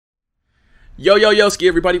Yo, ski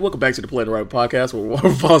everybody. Welcome back to the Planet Rabbit Podcast, where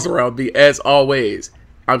water falls around me as always.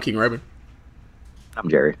 I'm King Raven. I'm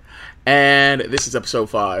Jerry. And this is episode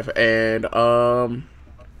 5. And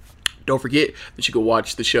don't forget that you can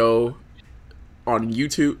watch the show on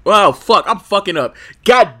YouTube. Oh, fuck. I'm fucking up.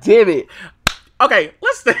 God damn it. Okay,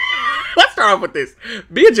 let's start off with this.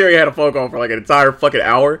 Me and Jerry had a phone call for like an entire fucking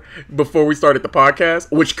hour before we started the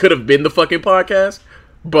podcast, which could have been the fucking podcast,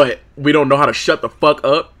 but we don't know how to shut the fuck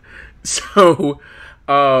up. So,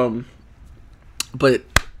 but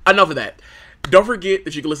enough of that. Don't forget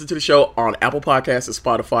that you can listen to the show on Apple Podcasts and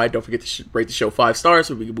Spotify. Don't forget to rate the show 5 stars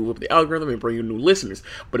so we can move up the algorithm and bring you new listeners.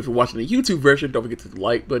 But if you're watching the YouTube version, don't forget to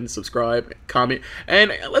like button, subscribe, comment,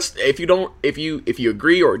 and if you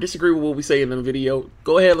agree or disagree with what we say in the video,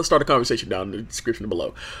 go ahead. Let's start a conversation down in the description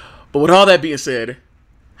below. But with all that being said,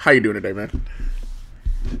 how you doing today, man?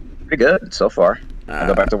 Pretty good so far. I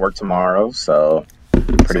go back to work tomorrow, so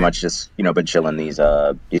pretty much just been chilling these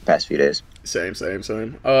past few days. Same.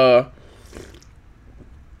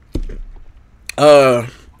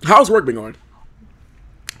 How's work been going?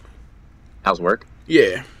 How's work?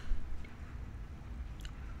 Yeah.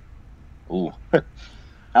 Ooh.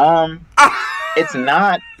 It's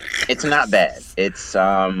not bad. It's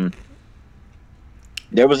there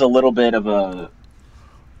was a little bit of a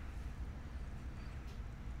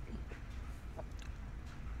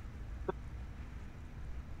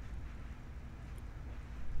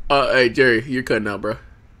Hey Jerry, you're cutting out, bro.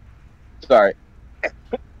 Sorry.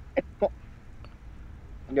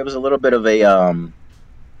 There was a little bit of a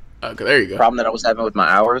Okay, there you go. problem that I was having with my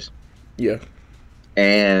hours. Yeah.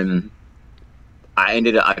 And I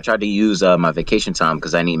tried to use my vacation time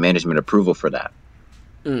because I need management approval for that.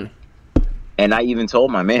 And I even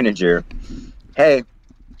told my manager, hey,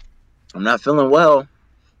 I'm not feeling well.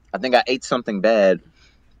 I think I ate something bad.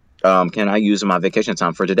 Can I use my vacation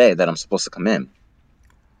time for today that I'm supposed to come in?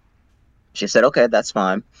 She said, okay, that's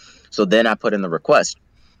fine. So then I put in the request.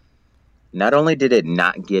 Not only did it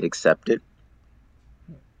not get accepted,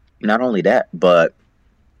 not only that, but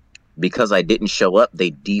because I didn't show up,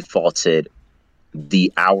 they defaulted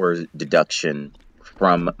the hour deduction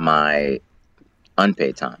from my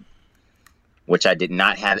unpaid time, which I did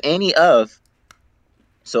not have any of.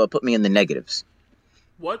 So it put me in the negatives.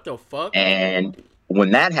 What the fuck? And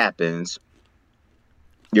when that happens,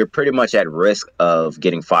 you're pretty much at risk of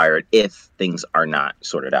getting fired if things are not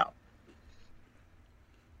sorted out.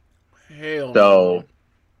 Hell no.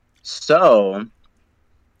 So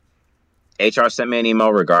HR sent me an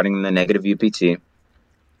email regarding the negative UPT,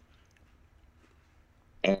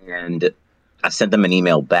 and I sent them an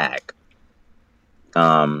email back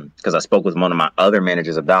because I spoke with one of my other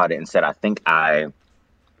managers about it and said I think I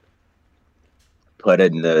put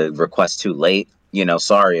in the request too late.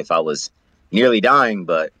 Sorry if I was nearly dying,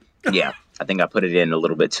 but yeah, I think I put it in a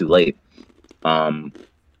little bit too late. Because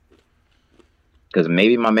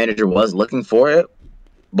maybe my manager was looking for it,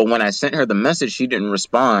 but when I sent her the message, she didn't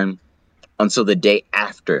respond until the day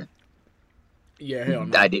after. Yeah, hell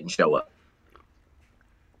no. I didn't show up.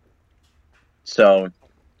 So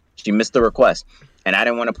she missed the request, and I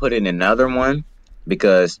didn't want to put in another one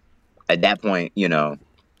because at that point, the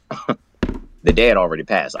day had already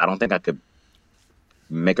passed. I don't think I could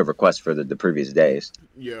make a request for the previous days.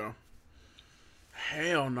 Yeah.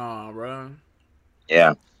 Hell nah, bro.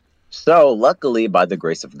 Yeah. So, luckily, by the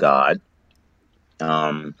grace of God,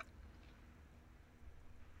 when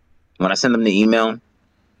I send them the email,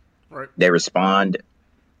 right, they respond,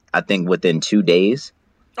 I think, within 2 days.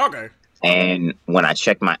 Okay. And when I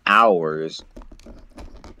check my hours,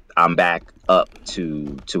 I'm back up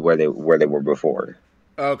to where they were before.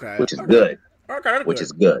 Okay. Which is good. Okay. Which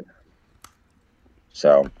is good.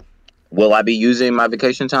 So, will I be using my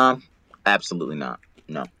vacation time? Absolutely not.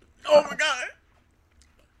 No. Oh my God.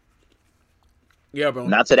 Yeah, bro.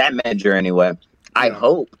 Not to that manager anyway. Yeah. I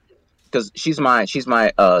hope, because she's my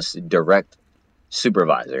direct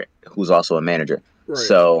supervisor, who's also a manager. Right.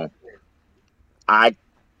 So I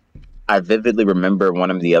vividly remember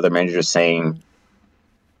one of the other managers saying,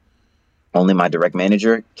 only my direct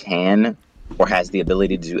manager can or has the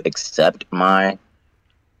ability to accept my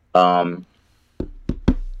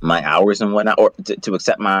my hours and whatnot, or to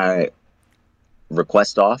accept my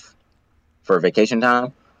request off for vacation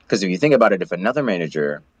time. Because if you think about it, if another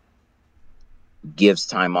manager gives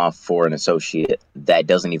time off for an associate that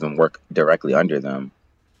doesn't even work directly under them,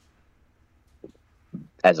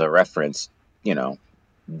 as a reference,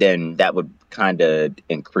 then that would kind of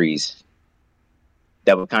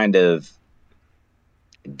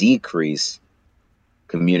decrease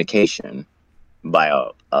communication by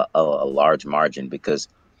a large margin, because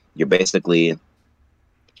you're basically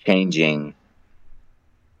changing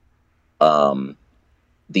you're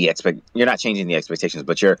not changing the expectations,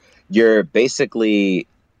 but you're basically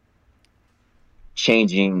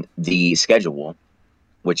changing the schedule,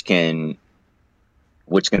 which can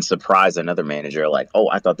surprise another manager, like, oh,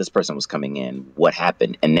 I thought this person was coming in, what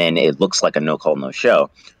happened? And then it looks like a no call, no show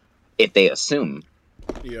if they assume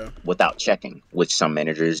without checking, which some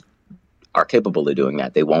managers are capable of doing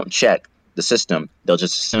that. They won't check the system. They'll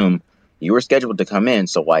just assume you were scheduled to come in,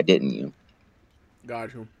 so why didn't you?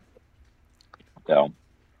 Got you. So,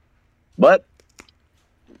 but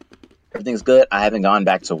everything's good. I haven't gone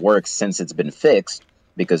back to work since it's been fixed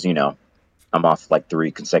because, I'm off like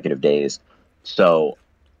 3 consecutive days. So,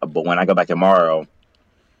 but when I go back tomorrow,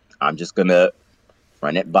 I'm just going to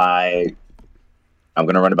run it by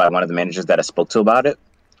one of the managers that I spoke to about it.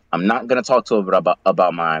 I'm not going to talk to her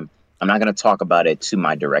I'm not going to talk about it to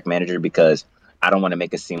my direct manager because I don't want to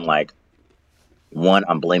make it seem like, one,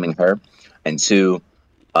 I'm blaming her, and two,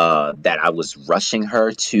 that I was rushing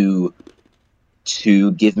her to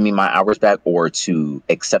give me my hours back or to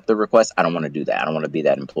accept the request. I don't want to do that. I don't want to be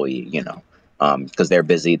that employee, because they're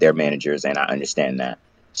busy, they're managers, and I understand that.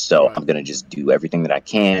 So I'm going to just do everything that I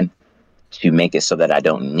can to make it so that I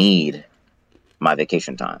don't need my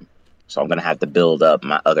vacation time. So I'm going to have to build up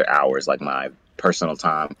my other hours, like my personal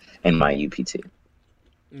time and my UPT.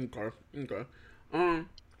 Okay.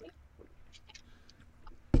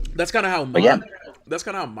 That's kind of how my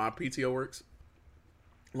PTO works.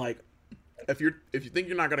 Like, if you think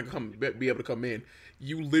you're not gonna be able to come in,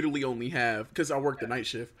 you literally only have, because I work the night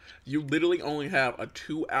shift, you literally only have a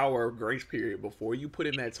 2-hour grace period before you put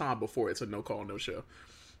in that time before it's a no call, no show.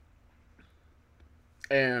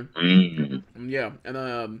 And yeah,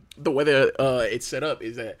 and the way that it's set up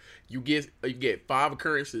is that you get 5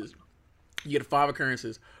 occurrences. You get 5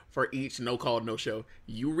 occurrences for each no call, no show.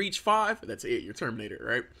 You reach 5, that's it. You're terminated,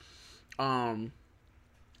 right? On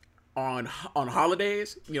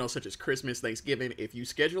holidays, such as Christmas, Thanksgiving, if you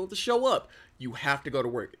schedule to show up, you have to go to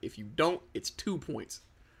work. If you don't, it's 2 points,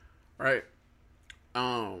 right?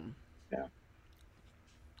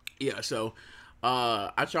 Yeah. So,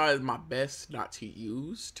 I try my best not to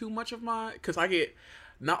use too much of because I get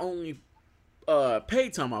not only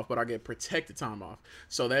paid time off, but I get protected time off.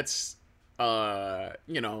 So that's kind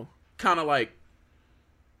of like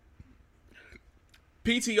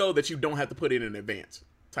PTO that you don't have to put in advance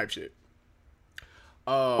type shit.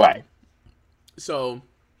 Right. So,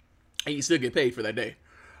 and you still get paid for that day.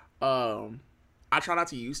 I try not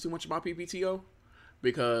to use too much of my PPTO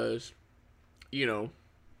because, it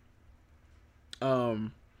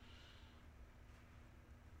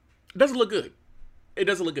doesn't look good. It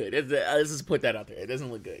doesn't look good. Let's just put that out there. It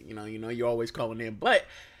doesn't look good. You're always calling in, but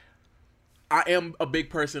I am a big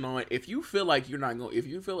person on if you feel like you're not going, if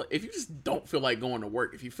you just don't feel like going to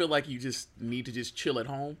work, if you feel like you just need to just chill at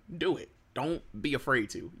home, do it. Don't be afraid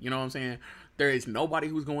to. You know what I'm saying? There is nobody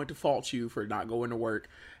who's going to fault you for not going to work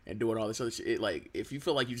and doing all this other shit. Like, if you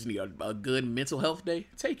feel like you just need a good mental health day,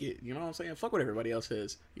 take it. You know what I'm saying? Fuck what everybody else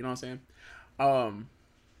says. You know what I'm saying? And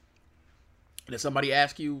if somebody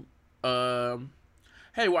asks you,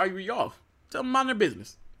 hey, why are you off? Tell them mind their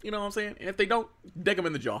business. You know what I'm saying? And if they don't, dick them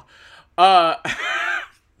in the jaw. But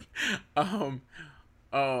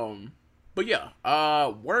yeah,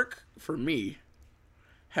 work for me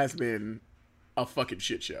has been a fucking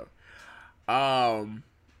shit show. As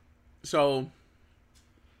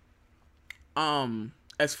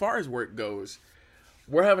far as work goes,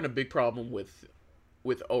 we're having a big problem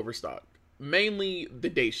with overstock. Mainly the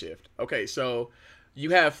day shift. Okay, so you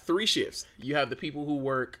have 3 shifts. You have the people who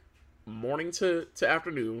work morning to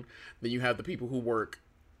afternoon, then you have the people who work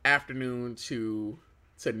afternoon to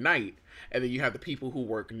night, and then you have the people who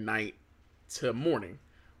work night to morning,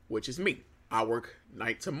 which is me. I work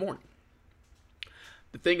night to morning.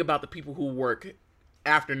 The thing about the people who work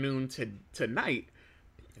afternoon to night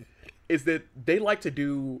is that they like to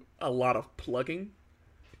do a lot of plugging,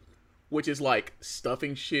 which is like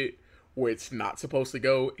stuffing shit where it's not supposed to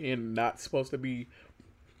go and not supposed to be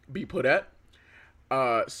put at.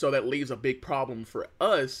 So that leaves a big problem for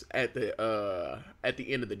us at the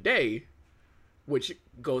end of the day, which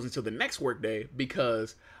goes into the next work day,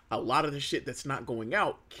 because a lot of the shit that's not going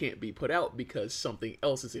out can't be put out because something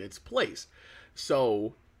else is in its place.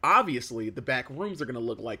 So obviously the back rooms are going to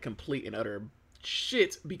look like complete and utter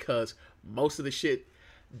shit because most of the shit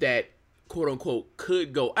that quote unquote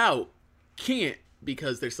could go out can't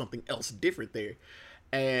because there's something else different there.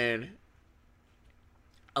 And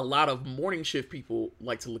a lot of morning shift people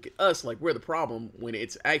like to look at us like we're the problem when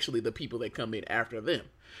it's actually the people that come in after them.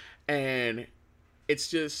 And it's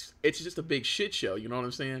just a big shit show, you know what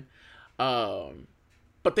I'm saying?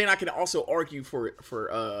 But then I can also argue for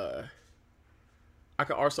I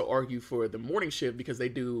could also argue for the morning shift because they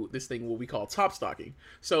do this thing what we call top stocking.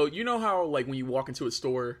 So you know how like when you walk into a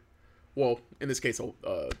store, well, in this case,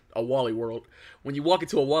 a Wally World. When you walk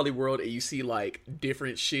into a Wally World and you see like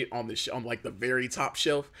different shit on on like the very top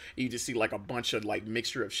shelf, you just see like a bunch of like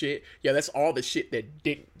mixture of shit. Yeah, that's all the shit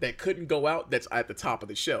that couldn't go out. That's at the top of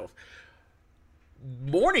the shelf.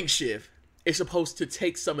 Morning shift is supposed to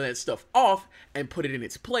take some of that stuff off and put it in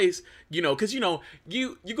its place, because you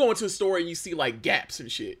go into a store and you see like gaps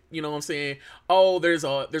and shit. You know what I'm saying? Oh, there's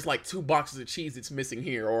like 2 boxes of cheese that's missing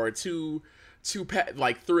here, or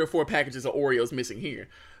like 3 or 4 packages of Oreos missing here.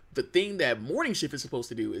 The thing that morning shift is supposed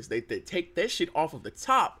to do is they take that shit off of the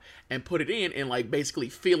top and put it in and like basically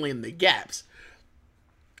fill in the gaps.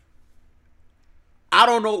 I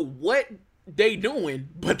don't know what they doing,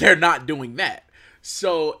 but they're not doing that.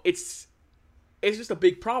 So it's just a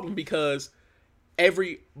big problem because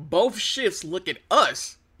both shifts look at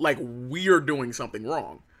us like we're doing something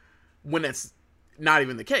wrong when that's not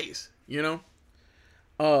even the case,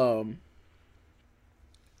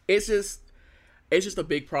 It's just a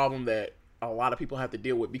big problem that a lot of people have to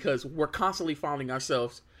deal with because we're constantly finding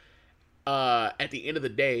ourselves at the end of the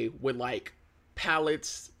day with like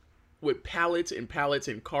pallets and pallets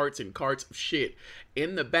and carts of shit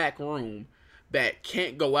in the back room that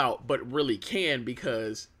can't go out but really can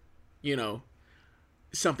because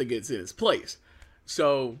something gets in its place.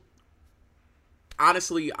 So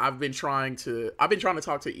honestly, I've been trying to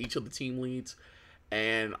talk to each of the team leads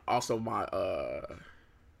and also my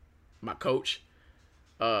coach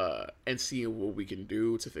and seeing what we can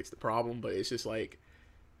do to fix the problem. But it's just like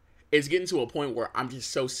it's getting to a point where I'm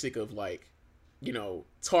just so sick of like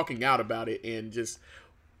talking out about it and just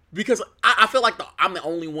because I feel like I'm the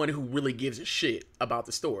only one who really gives a shit about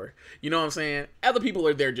the store. You know what I'm saying? Other people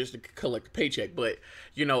are there just to collect a paycheck. But,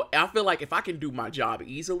 I feel like if I can do my job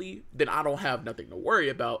easily, then I don't have nothing to worry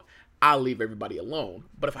about. I'll leave everybody alone.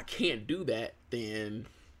 But if I can't do that, then,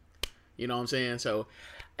 you know what I'm saying? So,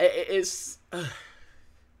 it's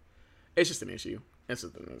just an issue. I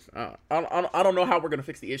don't know how we're going to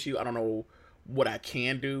fix the issue. I don't know what I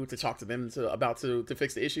can do to talk to them to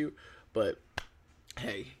fix the issue. But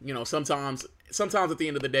hey, sometimes at the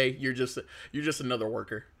end of the day, you're just another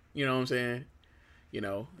worker. You know what I'm saying?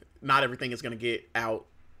 Not everything is going to get out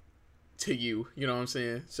to you. You know what I'm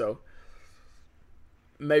saying? So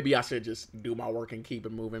maybe I should just do my work and keep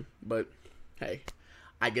it moving. But hey,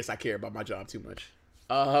 I guess I care about my job too much.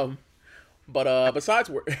 But besides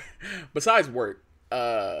work,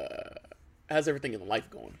 how's everything in life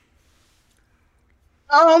going?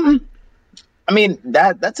 I mean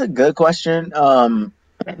that's a good question.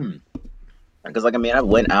 Because I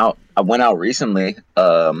went out recently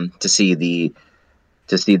to see the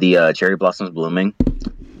cherry blossoms blooming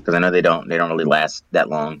because I know they don't really last that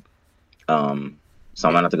long. So I'm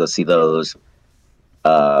gonna have to go see those.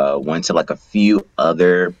 Went to like a few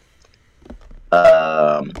other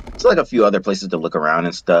places to look around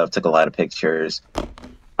and stuff. Took a lot of pictures.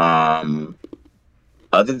 Other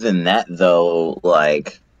than that though,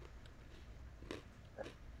 like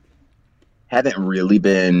haven't really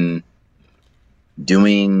been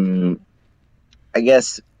doing, I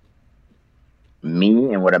guess,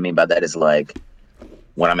 me. And what I mean by that is like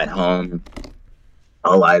when I'm at home,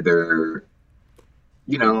 I'll either,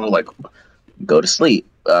 like go to sleep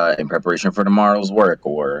in preparation for tomorrow's work,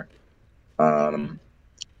 or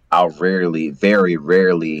I'll very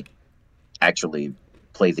rarely actually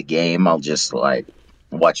play the game. I'll just like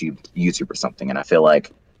watch YouTube or something. And I feel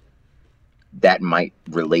like that might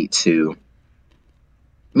relate to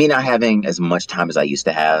me not having as much time as I used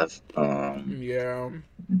to have. Yeah.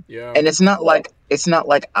 And it's not like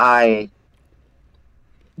I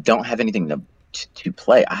don't have anything to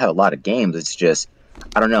play. I have a lot of games. It's just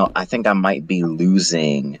I don't know. I think I might be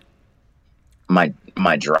losing my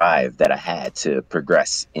drive that I had to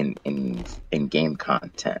progress in game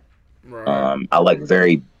content. Right. I like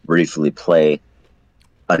very briefly play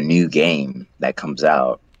a new game that comes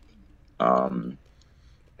out.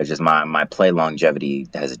 It's just my play longevity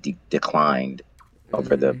has declined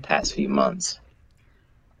over the past few months.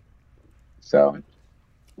 So,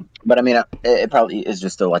 but I mean, it probably is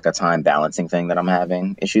just like a time balancing thing that I'm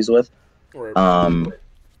having issues with. Right.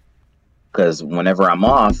 Because whenever I'm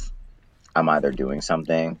off, I'm either doing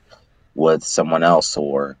something with someone else,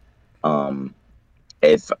 or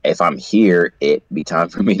if I'm here, it be time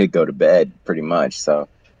for me to go to bed, pretty much. So,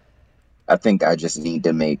 I think I just need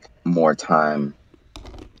to make more time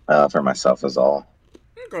for myself is all.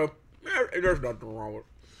 Okay. There's nothing wrong with it.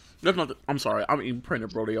 There's nothing. I'm sorry. I'm eating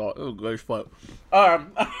printed Brody all. Oh, good as fuck.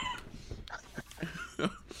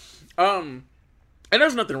 And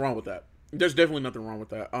there's nothing wrong with that. There's definitely nothing wrong with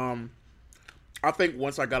that. I think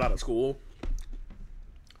once I got out of school,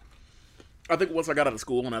 and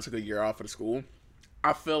I took a year off of the school,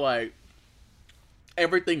 I feel like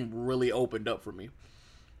everything really opened up for me.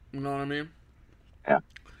 You know what I mean? Yeah.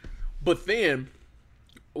 But then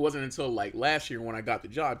it wasn't until like last year when I got the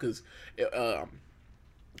job, because in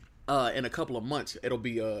a couple of months it'll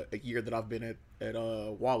be a year that I've been at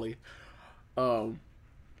Wally. Um,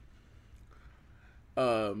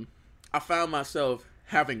 I found myself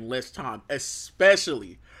having less time,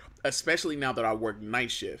 especially now that I work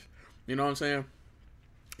night shift. You know what I'm saying?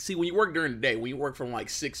 See, when you work during the day, when you work from like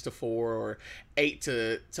 6 to 4 or 8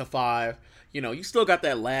 to 5, you still got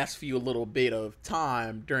that last few little bit of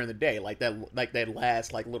time during the day, like that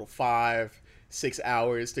last like little 5-6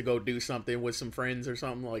 hours to go do something with some friends or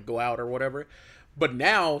something, like go out or whatever. But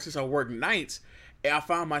now, since I work nights, I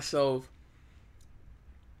found myself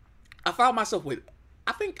with,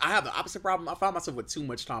 I think I have the opposite problem. I found myself with too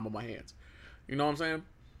much time on my hands. You know what I'm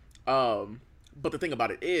saying? But the thing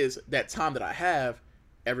about it is that time that I have,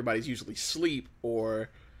 everybody's usually asleep, or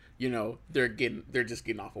they're just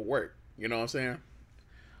getting off of work. You know what I'm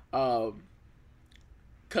saying?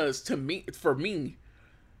 Because for me,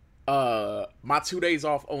 my 2 days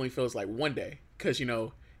off only feels like one day. Because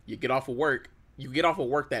you get off of work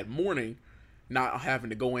that morning, not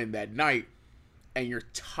having to go in that night, and you're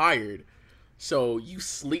tired, so you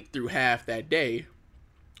sleep through half that day.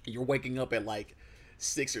 You're waking up at like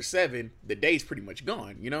 6 or 7. The day's pretty much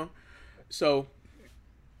gone. So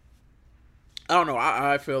I don't know.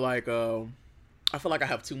 I feel like I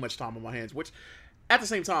have too much time on my hands, which at the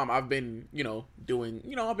same time I've been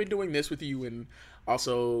doing this with you, and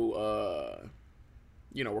also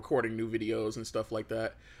recording new videos and stuff like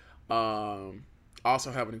that.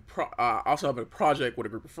 Also having a project with a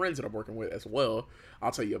group of friends that I'm working with as well.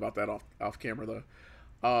 I'll tell you about that off camera though.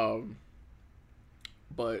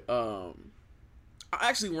 But I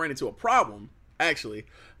actually ran into a problem,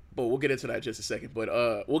 but we'll get into that in just a second. But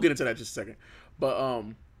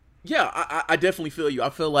yeah, I definitely feel you.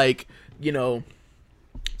 I feel like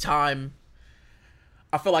time.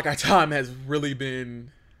 I feel like our time has really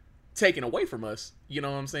been taken away from us. You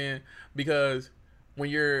know what I'm saying? Because when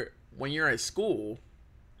you're in school,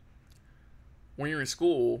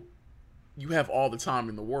 you have all the time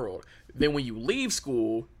in the world. Then when you leave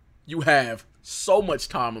school, you have so much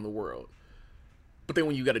time in the world. But then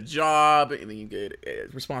when you get a job, and then you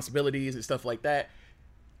get responsibilities and stuff like that,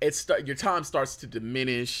 your time starts to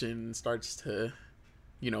diminish and starts to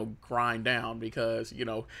grind down, because you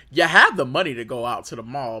have the money to go out to the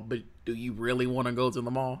mall, but do you really want to go to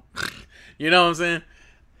the mall? You know what I'm saying?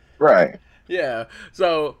 Right. Yeah.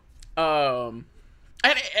 So and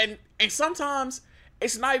sometimes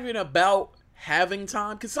it's not even about having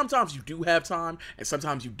time, because sometimes you do have time and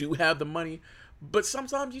sometimes you do have the money, but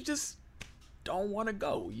sometimes you just don't want to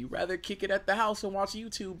go. You rather kick it at the house and watch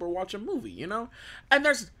YouTube or watch a movie, and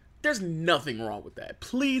there's nothing wrong with that.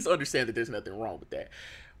 Please understand that there's nothing wrong with that.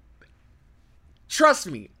 Trust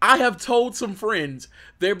me, I have told some friends,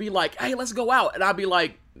 they'll be like, hey, let's go out, and I'll be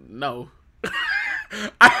like, no.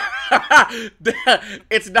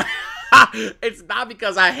 It's not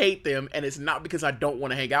because I hate them, and it's not because I don't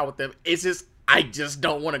want to hang out with them. It's just I just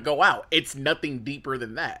don't want to go out. It's nothing deeper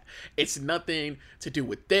than that. It's nothing to do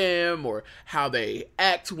with them or how they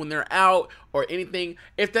act when they're out or anything.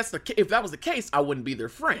 If that was the case, I wouldn't be their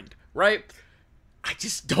friend, right? I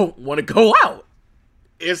just don't want to go out.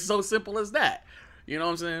 It's so simple as that. You know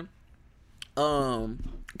what I'm saying?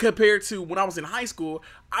 Compared to when I was in high school,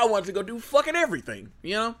 I wanted to go do fucking everything,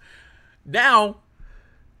 Now,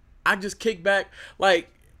 I just kick back. Like,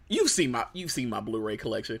 you've seen my Blu-ray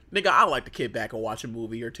collection. Nigga, I like to kick back and watch a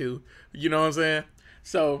movie or two. You know what I'm saying?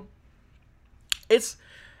 So, it's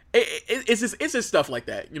just stuff like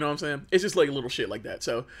that. You know what I'm saying? It's just like little shit like that.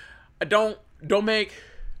 So, don't make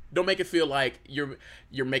it feel like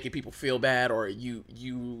you're making people feel bad, or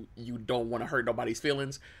you don't want to hurt nobody's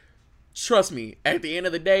feelings. Trust me, at the end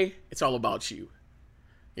of the day, it's all about you.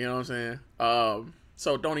 You know what I'm saying?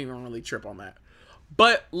 So don't even really trip on that.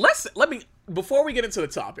 But before we get into the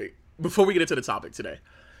topic today,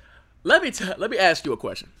 let me ask you a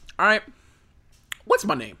question. All right, what's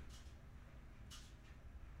my name?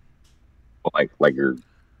 Like your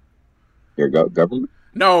government?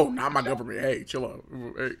 No, not my government. Hey, chill out.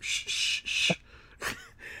 Hey, shh.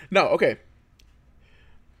 No, okay.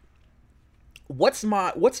 What's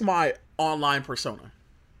my online persona?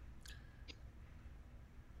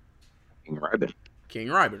 King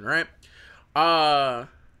Ryben, right?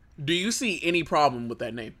 Do you see any problem with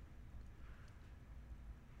that name?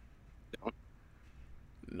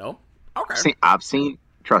 No? Okay. I've seen,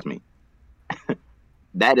 trust me,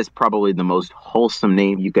 that is probably the most wholesome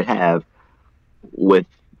name you could have with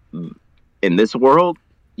in this world.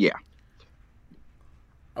 Yeah.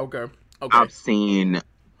 Okay. Okay. I've seen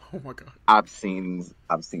Oh my god. I've seen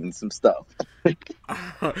some stuff.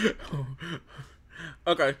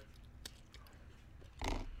 Okay.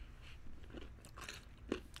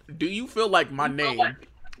 Do you feel like my name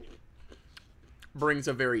brings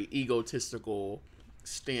a very egotistical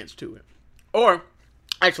stance to it? Or,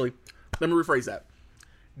 actually, let me rephrase that.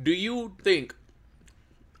 Do you think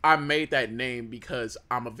I made that name because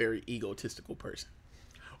I'm a very egotistical person?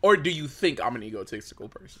 Or do you think I'm an egotistical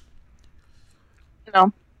person? You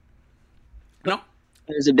know, No?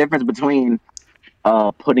 there's a difference between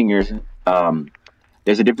putting your um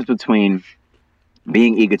there's a difference between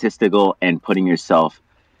being egotistical and putting yourself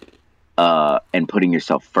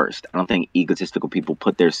first. I don't think egotistical people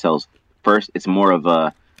put themselves first. It's more of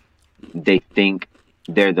a they think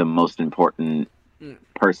they're the most important Mm.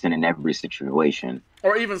 person in every situation.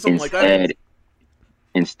 Or even something like that.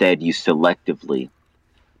 Instead, you selectively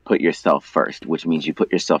put yourself first, which means you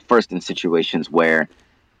put yourself first in situations where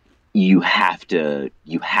you have to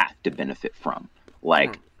benefit from.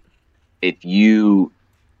 Like if you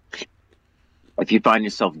find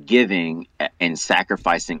yourself giving and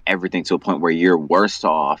sacrificing everything to a point where you're worse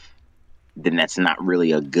off, then that's not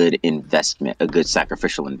really a good investment, a good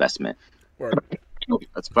sacrificial investment. Right.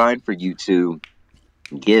 It's fine for you to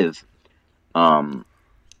give,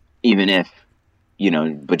 even if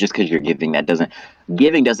but just because you're giving,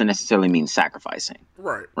 giving doesn't necessarily mean sacrificing,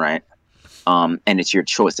 Right. right? And it's your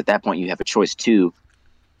choice. At that point, you have a choice to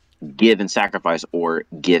give and sacrifice, or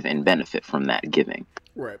give and benefit from that giving.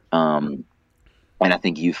 Right. And I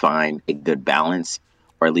think you find a good balance,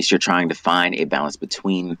 or at least you're trying to find a balance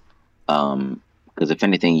between, because if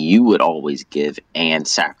anything, you would always give and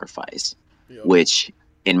sacrifice, Yep. which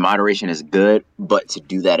in moderation is good, but to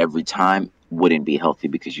do that every time wouldn't be healthy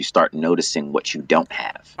because you start noticing what you don't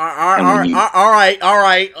have. All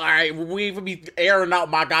right. We even be airing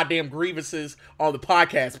out my goddamn grievances on the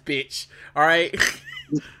podcast, bitch. All right.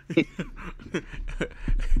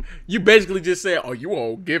 You basically just said, "Oh, you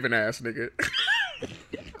old giving ass nigga."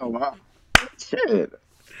 Oh wow, shit.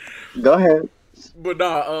 Go ahead. But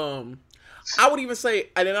nah, I would even say,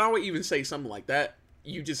 and then I would even say something like that.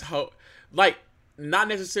 You just like, not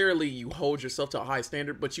necessarily you hold yourself to a high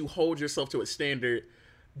standard, but you hold yourself to a standard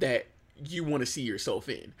that you want to see yourself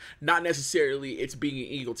in. Not necessarily it's being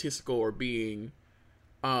egotistical or being,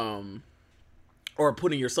 or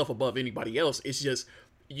putting yourself above anybody else. It's just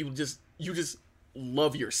you just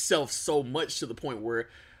love yourself so much to the point where,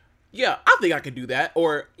 yeah, I think I could do that,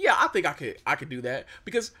 or yeah, I think I could do that,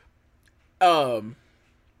 because a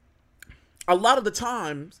lot of the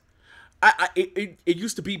times it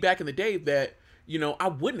used to be back in the day that, I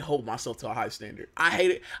wouldn't hold myself to a high standard.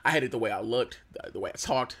 I hated the way I looked, the way I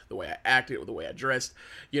talked, the way I acted, or the way I dressed.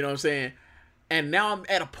 You know what I'm saying? And now I'm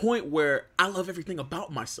at a point where I love everything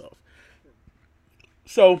about myself.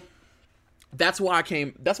 So that's why I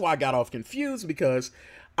got off confused, because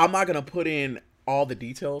I'm not gonna put in all the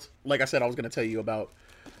details. Like I said, I'm gonna tell you about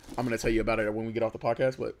it when we get off the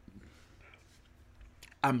podcast, but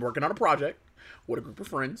I'm working on a project with a group of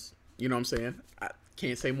friends. You know what I'm saying? I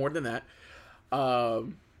can't say more than that.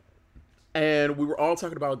 And we were all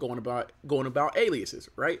talking about going about aliases,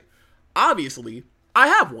 right? Obviously, I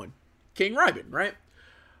have one, King Ryben, right?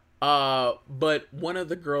 But one of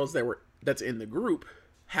the girls that's in the group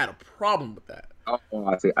had a problem with that. Oh,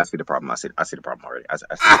 I see the problem. I see the problem already. I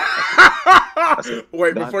see.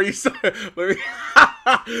 Wait, before you start,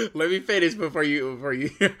 let me finish before you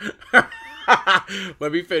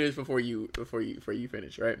let me finish before you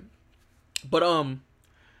finish, right? But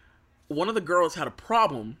one of the girls had a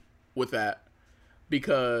problem with that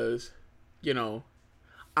because, I'm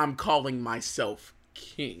calling myself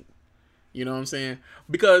king. You know what I'm saying?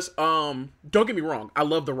 Because don't get me wrong, I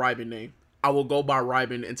love the Ryben name. I will go by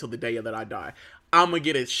Ryben until the day that I die. I'm gonna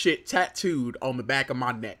get a shit tattooed on the back of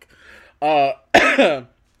my neck. But I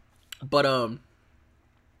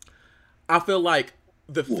feel like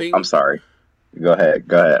the thing. I'm sorry. Go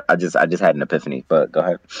ahead. I just had an epiphany, but go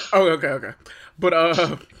ahead. Oh, okay. But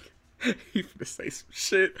he finna say some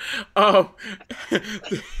shit. The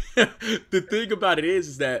thing about it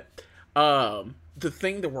is that the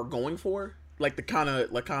thing that we're going for, like the kind of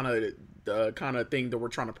thing that we're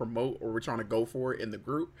trying to promote or we're trying to go for in the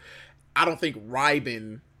group, I don't think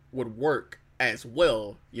Ryben would work as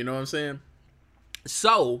well. You know what I'm saying?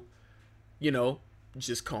 So,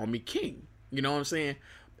 just call me King. You know what I'm saying?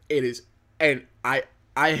 It is, and I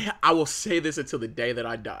will say this until the day that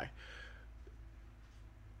I die.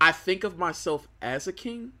 I think of myself as a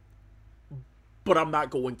king, but I'm not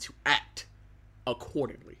going to act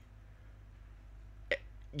accordingly.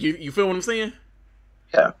 You feel what I'm saying?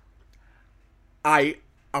 Yeah. I'm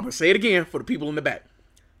gonna say it again for the people in the back.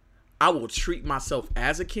 I will treat myself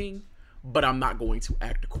as a king, but I'm not going to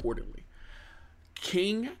act accordingly.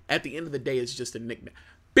 King, at the end of the day, is just a nickname.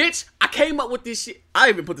 Bitch, I came up with this shit. I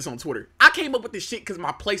even put this on Twitter. I came up with this shit because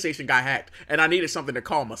my PlayStation got hacked and I needed something to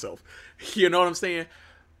call myself. You know what I'm saying?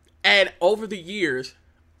 And over the years,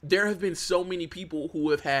 there have been so many people who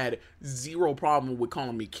have had zero problem with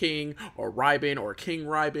calling me King or Ryben or King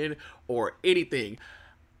Ryben or anything.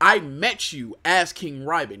 I met you as King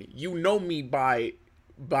Ryben. You know me by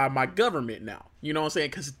my government now. You know what I'm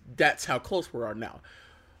saying? Because that's how close we are now.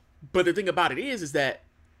 But the thing about it is that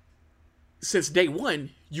since day one,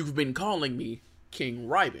 you've been calling me King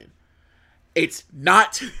Ryben. It's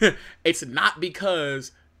not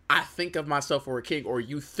because I think of myself for a king or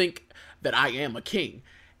you think that I am a king.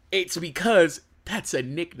 It's because that's a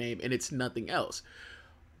nickname and it's nothing else.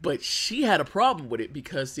 But she had a problem with it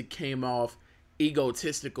because it came off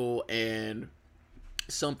egotistical and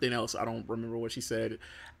something else. I don't remember what she said.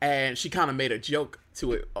 And she kind of made a joke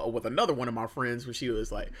to it with another one of my friends where she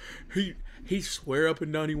was like, he swear up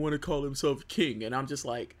and down he want to call himself king. And I'm just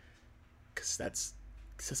like, because that's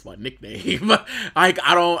my nickname. Like,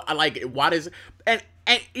 I like, why does, and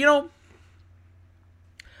you know,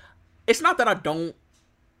 it's not that I don't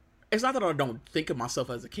think of myself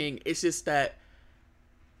as a king. It's just that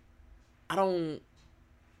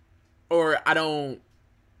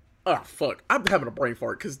oh fuck, I'm having a brain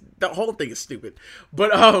fart because the whole thing is stupid.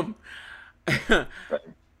 But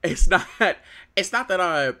it's not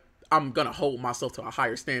that I'm gonna hold myself to a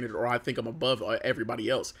higher standard or I think I'm above everybody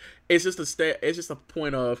else. It's just a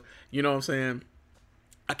point of, you know what I'm saying,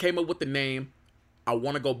 I came up with the name, I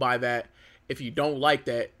want to go by that. If you don't like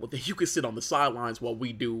that, well, then you can sit on the sidelines while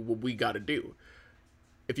we do what we gotta do.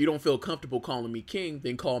 If you don't feel comfortable calling me King,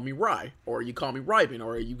 then call me Rye, or you call me Ryben,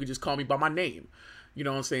 or you can just call me by my name. You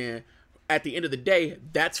know what I'm saying? At the end of the day,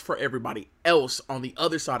 that's for everybody else on the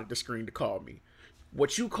other side of the screen to call me.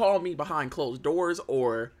 What you call me behind closed doors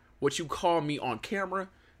or what you call me on camera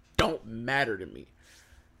don't matter to me.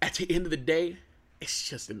 At the end of the day, it's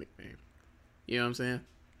just a nickname. You know what I'm saying?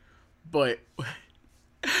 But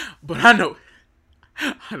I know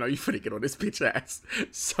you finna get on this bitch ass.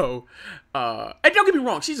 So, and don't get me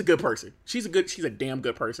wrong, she's a good person. She's a damn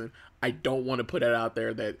good person. I don't want to put it out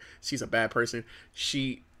there that she's a bad person.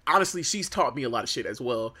 Honestly, she's taught me a lot of shit as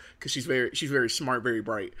well because she's very smart, very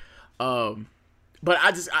bright. But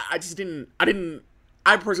I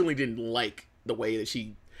personally didn't like the way that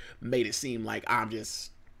she made it seem like I'm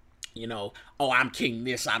just, you know, oh, I'm king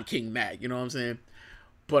this, I'm king that. You know what I'm saying?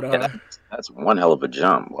 But yeah, that's one hell of a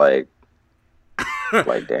jump. Like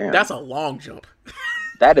damn, that's a long jump.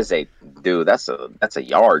 That's a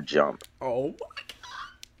yard jump. Oh my god,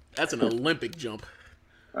 that's an Olympic jump.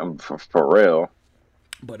 For real.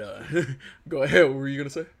 But go ahead. What were you gonna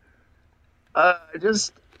say?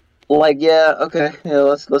 Just like, yeah, okay, yeah.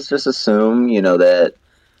 Let's just assume, you know, that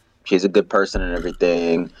she's a good person and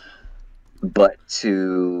everything, but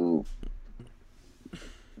to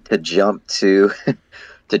jump to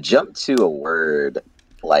a word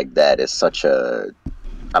like that is such a,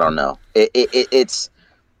 I don't know. It's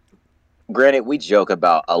granted, we joke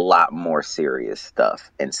about a lot more serious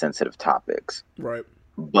stuff and sensitive topics, right?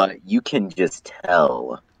 But you can just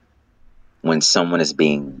tell when someone is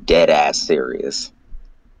being dead ass serious.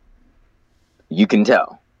 You can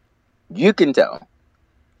tell. You can tell.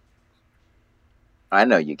 I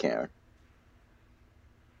know you can.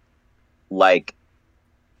 Like,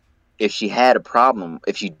 if she had a problem,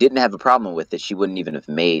 if she didn't have a problem with it, she wouldn't even have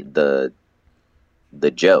made the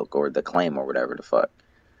joke or the claim or whatever the fuck.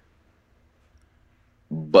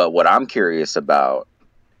 But what I'm curious about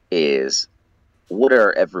is, what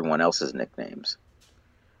are everyone else's nicknames?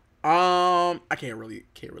 I can't really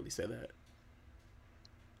say that.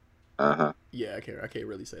 Uh-huh. Yeah, I can't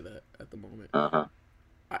really say that at the moment. Uh-huh.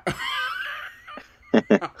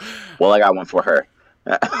 Well, I got one for her.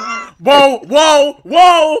 Whoa!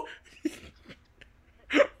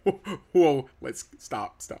 Whoa! Let's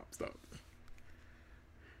stop.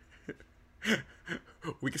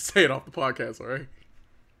 We can say it off the podcast, all right?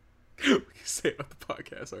 We can say it off the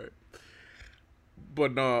podcast, all right?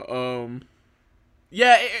 But no,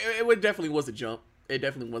 yeah, it definitely was a jump. It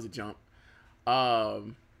definitely was a jump.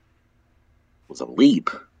 It was a leap.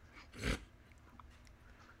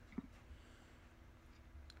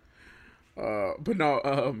 But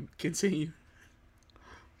no, continue.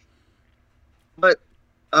 But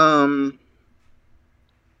I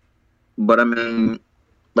mean,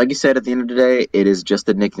 like you said, at the end of the day, it is just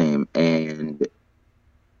a nickname, and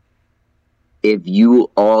if you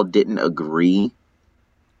all didn't agree,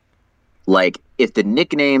 like if the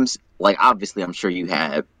nicknames, like obviously I'm sure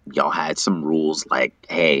y'all had some rules like,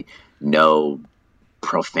 hey, no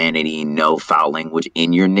profanity, no foul language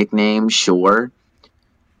in your nickname, sure.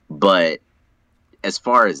 But as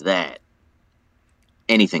far as that,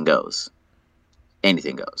 anything goes.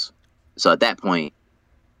 Anything goes. So at that point,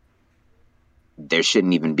 there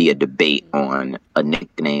shouldn't even be a debate on a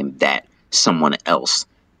nickname that someone else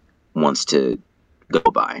wants to go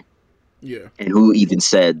by. Yeah. And who even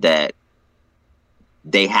said that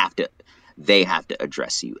they have to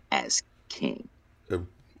address you as king?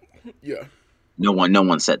 Yeah. No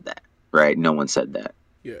one said that, right? No one said that.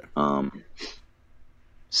 Yeah.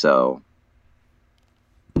 So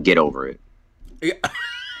get over it. Yeah.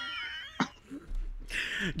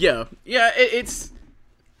 Yeah.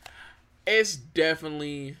 It's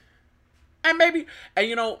definitely, and maybe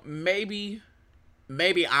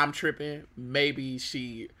I'm tripping. Maybe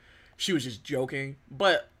she was just joking.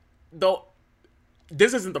 But though,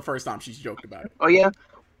 this isn't the first time she's joked about it. Oh yeah,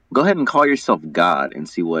 go ahead and call yourself God and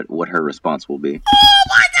see what her response will be. Oh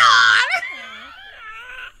my god!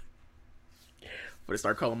 But I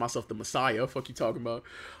start calling myself the Messiah. Fuck you talking about,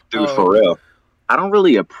 dude? For real, I don't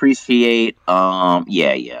really appreciate.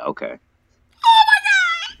 Yeah, okay. Oh my god!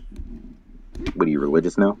 What are you,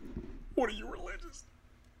 religious now? What are you, religious?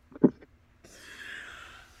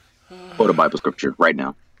 Quote a Bible scripture right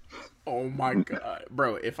now. Oh my god,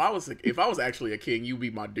 bro! If I was actually a king, you'd be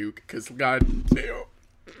my duke. Cause god damn.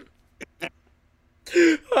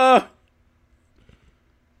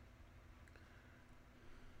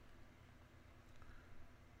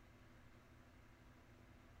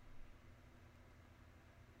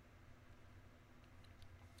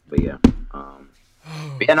 But yeah,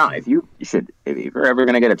 no. If you're ever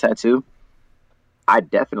gonna get a tattoo, I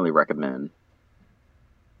definitely recommend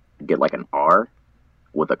get like an R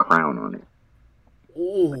with a crown on it.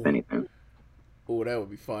 Ooh. If anything. Ooh, that would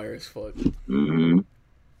be fire as fuck. Mm-hmm.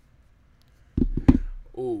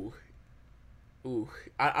 Ooh.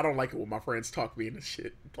 I don't like it when my friends talk me into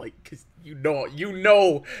shit. Like, cause you know,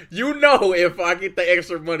 if I get the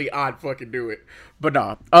extra money, I'd fucking do it. But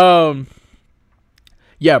nah.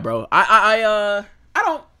 Yeah, bro. I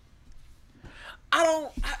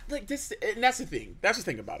don't like this, and that's the thing. That's the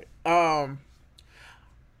thing about it.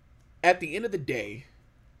 At the end of the day,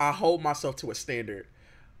 I hold myself to a standard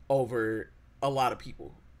over a lot of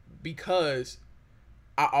people because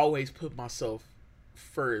I always put myself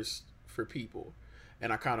first for people,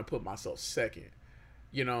 and I kind of put myself second.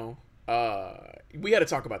 You know, we had to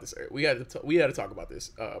talk about this. We had to talk about this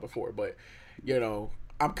before, but you know,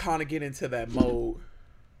 I'm kind of getting into that mode.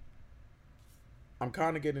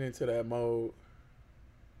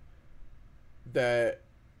 That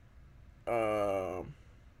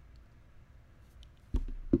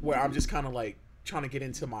where I'm just kind of like trying to get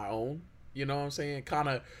into my own, you know what I'm saying? Kind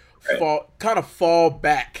of fall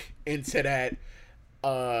back into that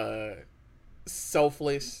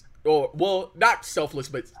selfless, or well, not selfless,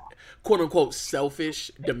 but quote unquote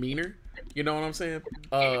selfish demeanor. You know what I'm saying?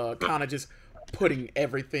 Kind of just putting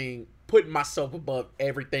myself above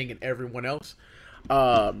everything and everyone else.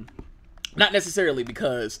 Not necessarily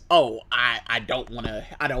because I don't want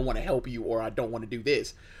to help you, or I don't want to do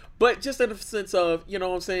this, but just in the sense of, you know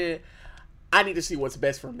what I'm saying, I need to see what's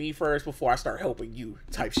best for me first before I start helping you,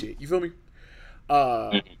 type shit. You feel me?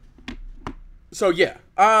 So yeah,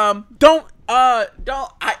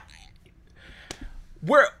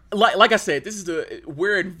 we're like I said,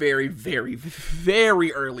 we're in very, very,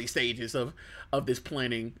 very early stages of this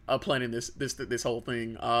planning this whole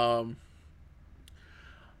thing.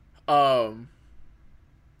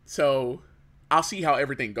 So I'll see how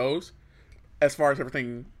everything goes. As far as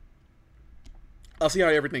everything, I'll see how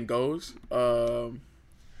everything goes while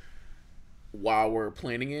we're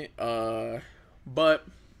planning it. But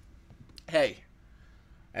hey,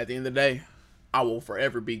 at the end of the day, I will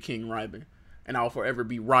forever be King Ryben, and I'll forever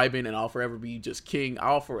be Ryben, and I'll forever be just King.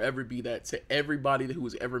 I'll forever be that to everybody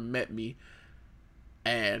who's ever met me,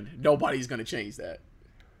 and nobody's gonna change that.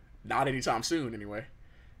 Not anytime soon, anyway.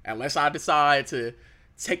 Unless I decide to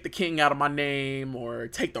take the King out of my name, or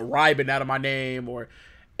take the Ryben out of my name, or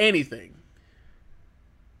anything.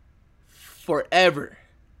 Forever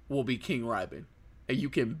will be King Ryben. And you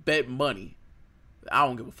can bet money that I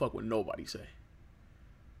don't give a fuck what nobody say.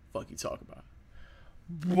 Fuck you talk about.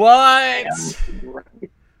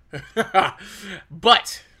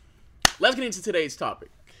 But let's get into today's topic.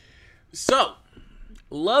 So,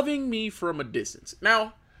 loving me from a distance.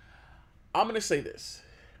 Now, I'm going to say this.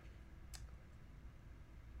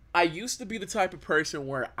 I used to be the type of person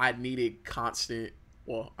where I needed constant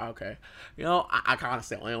Well, okay. I kind of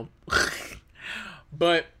still am.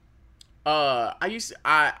 But I used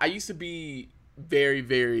to be very,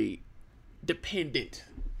 very dependent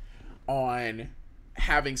on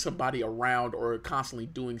having somebody around or constantly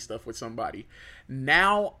doing stuff with somebody.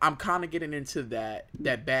 Now I'm kind of getting into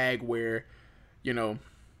that bag where, you know,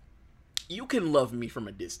 you can love me from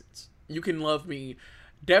a distance. You can love me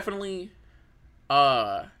definitely.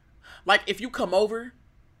 Like if you come over,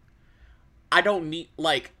 I don't need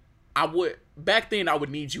like I would back then. I would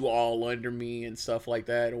need you all under me and stuff like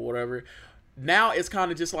that or whatever. Now it's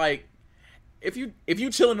kind of just like if you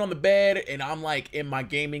chilling on the bed and I'm like in my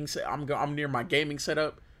gaming, I'm near my gaming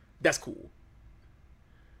setup. That's cool.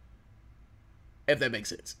 If that makes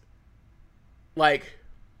sense. Like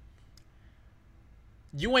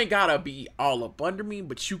you ain't gotta be all up under me,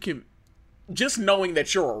 but you can. Just knowing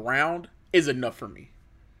that you're around is enough for me.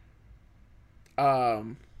 I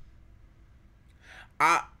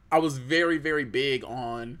was very, very big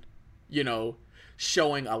on, you know,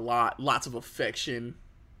 showing lots of affection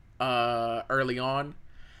early on.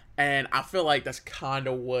 And I feel like that's kind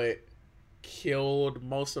of what killed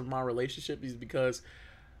most of my relationships, is because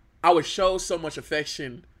I would show so much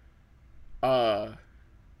affection. I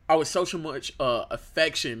would show so much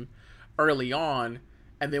affection early on,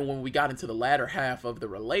 and then when we got into the latter half of the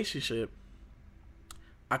relationship,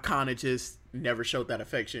 I kind of just never showed that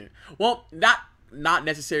affection. Well, not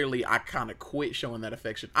necessarily I kind of quit showing that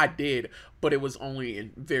affection. I did, but it was only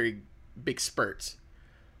in very big spurts.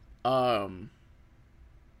 And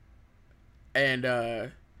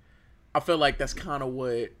I feel like that's kind of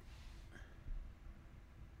what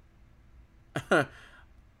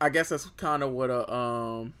I guess that's kind of what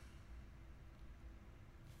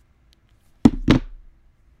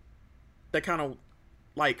that kind of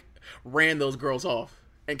like ran those girls off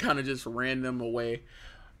and kind of just ran them away,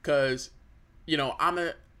 because you know I'm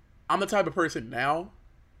the type of person now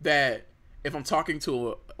that if I'm talking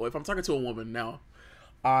to a woman now,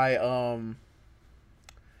 I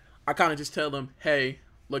kind of just tell them, hey,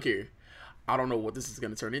 look here, I don't know what this is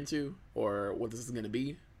going to turn into or what this is going to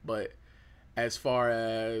be, but as far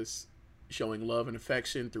as showing love and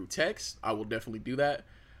affection through text, I will definitely do that.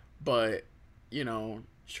 But, you know,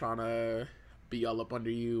 trying to be all up under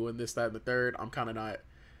you and this, that, and the third, I'm not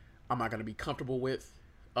going to be comfortable with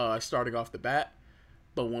starting off the bat.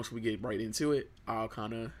 But once we get right into it, I'll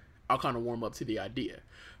kind of warm up to the idea.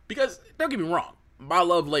 Because, don't get me wrong, my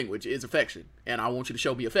love language is affection, and I want you to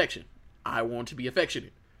show me affection. I want to be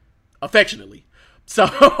affectionate. Affectionately. So,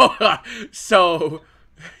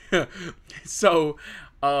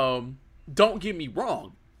 don't get me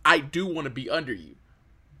wrong. I do want to be under you,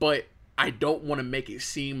 but I don't want to make it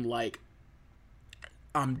seem like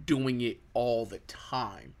I'm doing it all the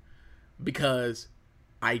time, because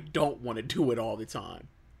I don't want to do it all the time.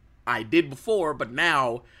 I did before, but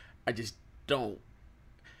now I just don't.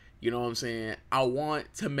 You know what I'm saying? I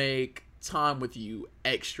want to make time with you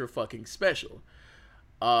extra fucking special.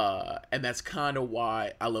 And that's kind of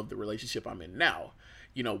why I love the relationship I'm in now.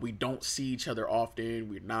 You know, we don't see each other often.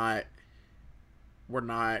 We're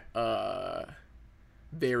not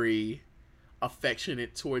very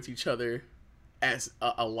affectionate towards each other as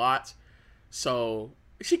a lot. So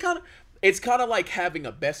it's kind of like having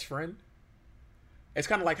a best friend. It's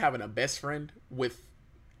kind of like having a best friend with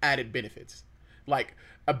added benefits. Like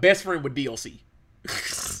a best friend with DLC.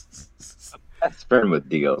 Best friend with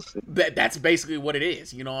DLC. That's basically what it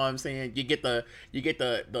is. You know what I'm saying? You get the you get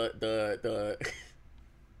the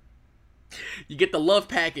love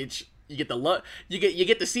package. You get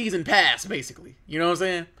the season pass, basically. You know what I'm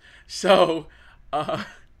saying? So like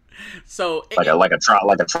a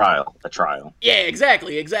trial. Yeah,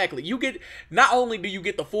 exactly. You get, not only do you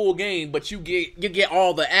get the full game, but you get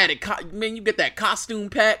all the added. You get that costume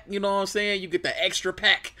pack. You know what I'm saying? You get the extra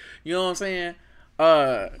pack. You know what I'm saying?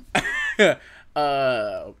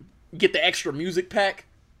 Get the extra music pack.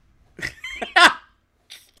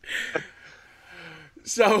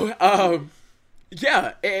 So,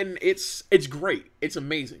 yeah, and it's great. It's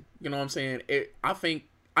amazing. You know what I'm saying? I think,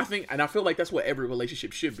 and I feel like that's what every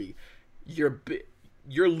relationship should be. You're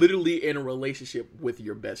literally in a relationship with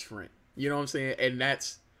your best friend. You know what I'm saying? And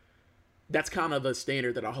that's kind of the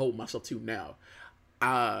standard that I hold myself to now.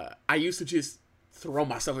 I used to just throw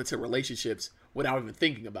myself into relationships without even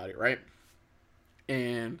thinking about it, right?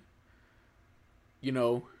 And, you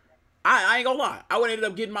know, I ain't gonna lie. I would end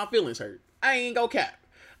up getting my feelings hurt. I ain't gonna cap.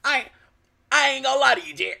 I ain't gonna lie to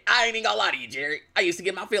you, Jerry. Jerry. I used to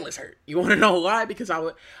get my feelings hurt. You want to know why? Because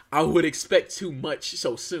I would expect too much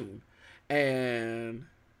so soon. And,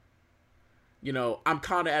 you know, I'm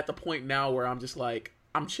kind of at the point now where I'm just like,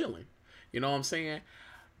 I'm chilling. You know what I'm saying?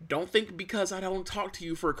 Don't think because I don't talk to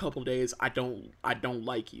you for a couple days, I don't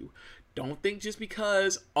like you. Don't think just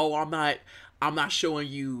because I'm not showing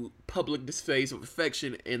you public displays of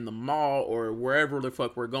affection in the mall or wherever the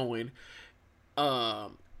fuck we're going,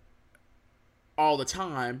 um, all the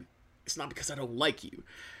time. It's not because I don't like you.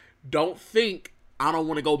 Don't think I don't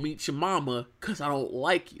want to go meet your mama because I don't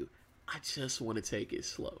like you. I just want to take it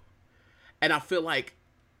slow. And I feel like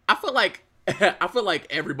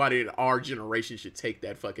everybody in our generation should take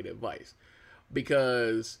that fucking advice.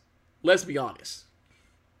 Because let's be honest.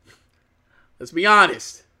 Let's be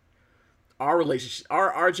honest. Our relationship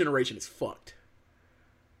our generation is fucked.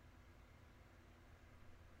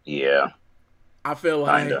 Yeah, I feel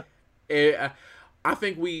like kinda. I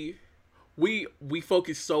think we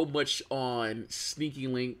focus so much on sneaky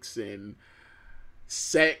links and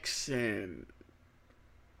sex and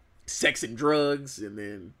sex and drugs and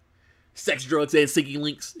then sex, drugs, and sneaky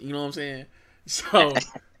links. You know what I'm saying? So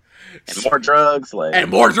And more drugs, like and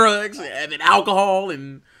more drugs and then alcohol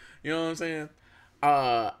and you know what I'm saying.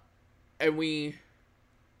 Uh, and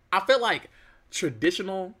I feel like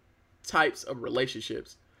traditional types of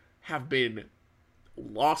relationships have been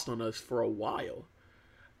lost on us for a while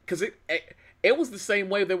because it was the same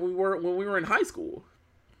way that we were when we were in high school.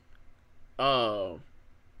 I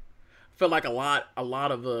feel like a lot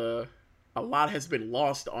has been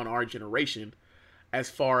lost on our generation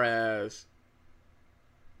as far as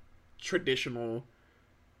traditional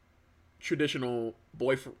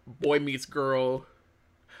boy meets girl,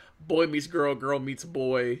 girl meets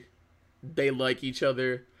boy. They like each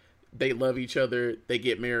other, they love each other, they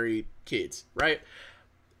get married, kids, right?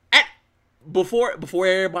 At, before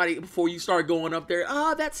you start going up there,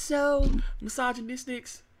 oh, that's so misogynistic.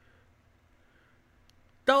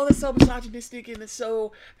 Oh, that's so misogynistic and it's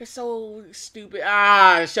so stupid.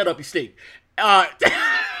 Ah, shut up, you stink. Uh,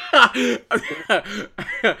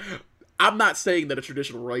 I'm not saying that a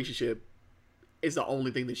traditional relationship is the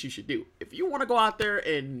only thing that you should do. If you want to go out there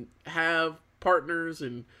and have partners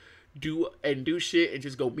and do shit and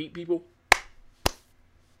just go meet people,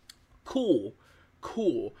 cool,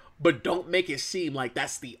 cool. But don't make it seem like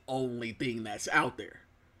that's the only thing that's out there.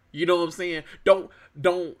 You know what I'm saying? Don't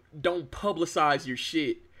publicize your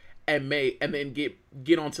shit and then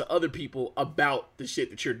get onto other people about the shit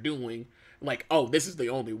that you're doing. Like, oh, this is the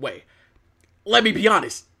only way. Let me be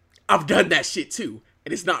honest. I've done that shit too,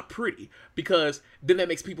 and it's not pretty because then that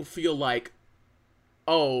makes people feel like,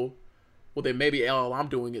 oh, well then maybe all I'm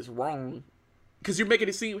doing is wrong because you're making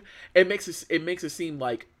it seem it makes it seem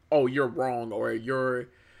like, oh, you're wrong or you're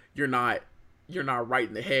not right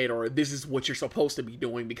in the head or this is what you're supposed to be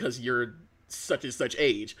doing because you're such and such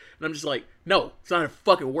age. And I'm just like, no, it's not how it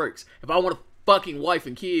fucking works. If I want a fucking wife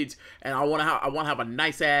and kids and I want to have a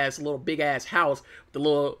nice ass little big ass house with the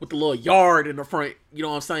little yard in the front, you know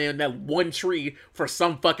what I'm saying, that one tree for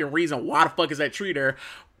some fucking reason, why the fuck is that tree there?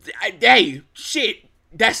 Hey, shit,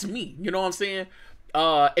 that's me, you know what I'm saying?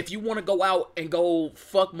 If you want to go out and go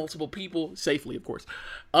fuck multiple people safely, of course,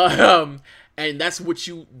 and that's what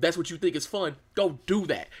you think is fun, go do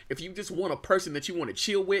that. If you just want a person that you want to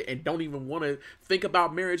chill with and don't even want to think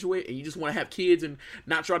about marriage with, and you just want to have kids and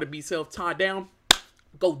not try to be self-tied down,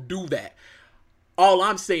 go do that. All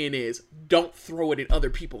I'm saying is, don't throw it in other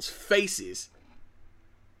people's faces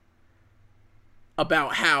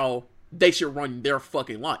about how they should run their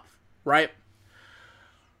fucking life, right?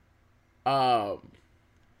 But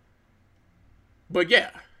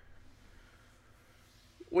yeah,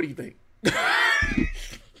 what do you think?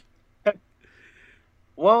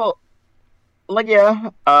 well, like yeah,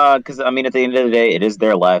 because I mean, at the end of the day, it is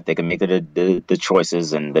their life. They can make the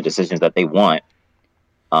choices and the decisions that they want.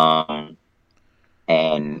 Um,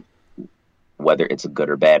 and whether it's good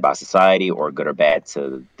or bad by society or good or bad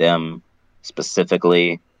to them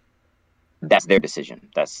specifically, that's their decision.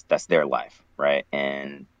 That's their life, right?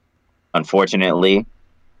 And unfortunately,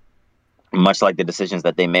 much like the decisions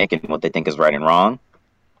that they make and what they think is right and wrong,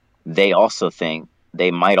 they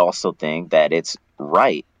might also think that it's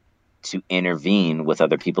right to intervene with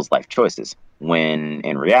other people's life choices, when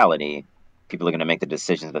in reality, people are going to make the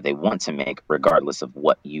decisions that they want to make regardless of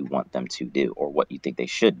what you want them to do or what you think they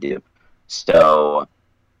should do. So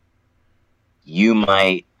you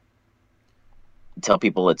might tell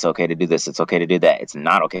people it's okay to do this, it's okay to do that, it's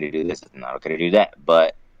not okay to do this, it's not okay to do that,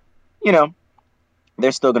 but you know,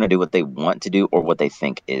 they're still going to do what they want to do or what they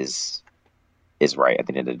think is right. At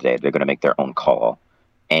the end of the day, they're going to make their own call,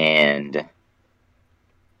 and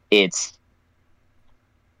it's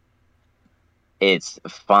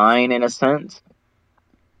fine in a sense,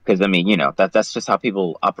 because I mean, you know, that's just how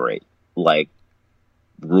people operate. Like,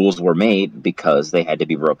 rules were made because they had to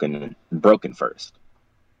be broken first.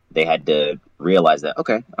 They had to realize that,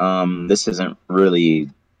 okay, this isn't really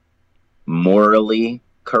morally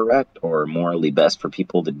correct or morally best for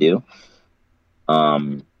people to do.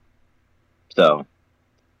 So,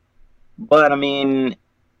 but I mean,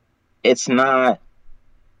 it's not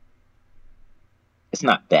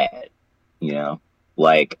bad, you know,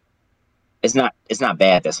 like it's not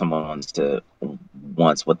bad that someone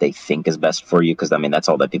wants what they think is best for you, because I mean that's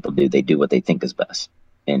all that people do. They do what they think is best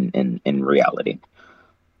in reality.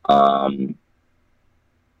 I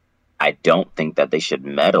don't think that they should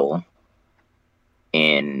meddle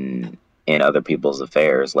in other people's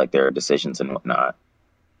affairs, like their decisions and whatnot.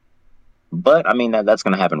 But I mean that's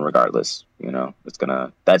gonna happen regardless, you know.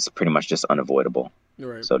 That's pretty much just unavoidable,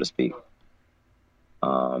 Right. so to speak.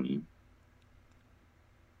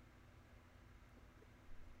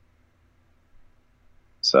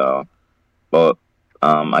 So, well,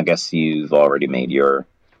 I guess you've already gave your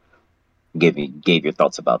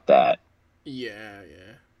thoughts about that. Yeah,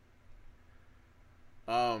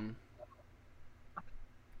 yeah. Um,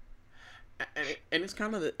 and it's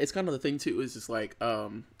kind of the thing too. Is just like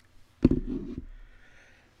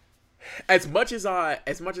as much as I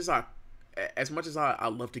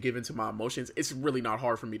love to give into my emotions, it's really not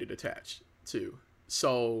hard for me to detach to.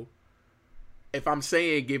 So if I'm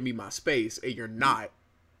saying give me my space and you're not,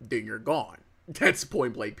 then you're gone. That's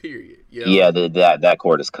point blank. Period. You know? Yeah, that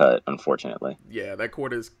cord is cut, unfortunately. Yeah, that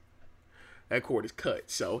cord is cut.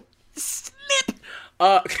 So snip.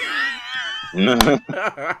 Uh.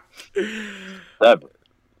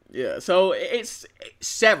 Yeah. So it's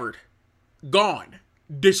severed, gone,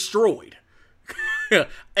 destroyed,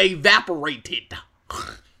 evaporated.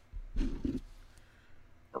 For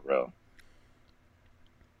real.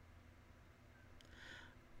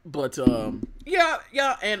 But yeah,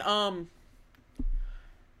 and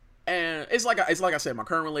it's like I said, my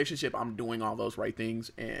current relationship, I'm doing all those right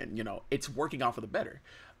things, and you know, it's working out for the better.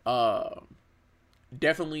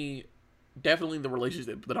 Definitely the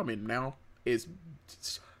relationship that I'm in now is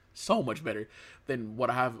so much better than what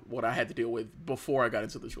I had to deal with before I got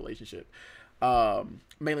into this relationship.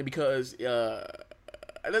 Mainly because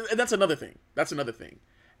that's another thing.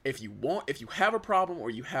 If you have a problem or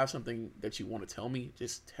you have something that you want to tell me,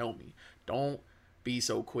 just tell me. Don't be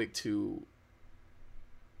so quick to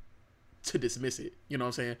dismiss it. You know what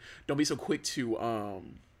I'm saying? Don't be so quick to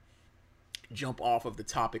jump off of the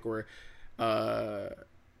topic, or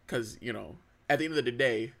because you know, at the end of the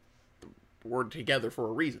day, we're together for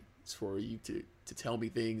a reason. It's for you to tell me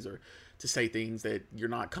things or to say things that you're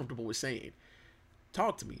not comfortable with saying.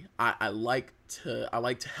 Talk to me. I like to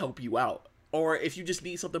help you out. Or if you just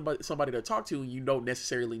need somebody to talk to, and you don't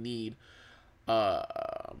necessarily need a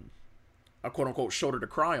quote unquote shoulder to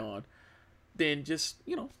cry on, then just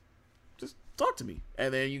talk to me,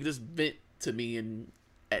 and then you can just vent to me, and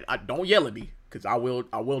I don't yell at me, because I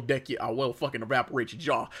will deck you. I will fucking evaporate your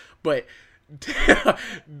jaw. But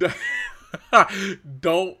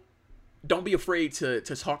don't be afraid to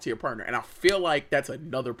talk to your partner. And I feel like that's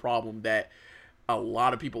another problem that a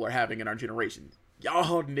lot of people are having in our generation.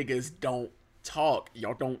 Y'all niggas don't talk.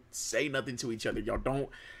 Y'all don't say nothing to each other. Y'all don't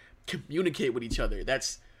communicate with each other.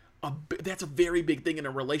 That's a very big thing in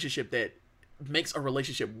a relationship that makes a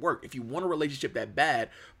relationship work. If you want a relationship that bad,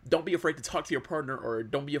 don't be afraid to talk to your partner, or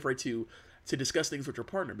don't be afraid to discuss things with your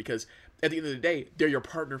partner, because at the end of the day, they're your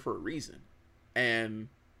partner for a reason. And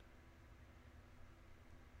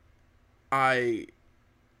I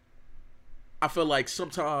feel like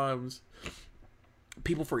sometimes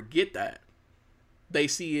people forget that. They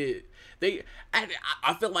see it.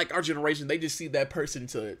 I feel like our generation, they just see that person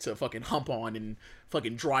to fucking hump on and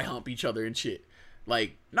fucking dry hump each other and shit.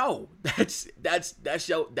 Like, no, that's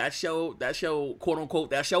your quote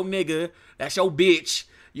unquote, that's your nigga, that's your bitch.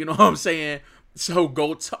 You know what I'm saying? So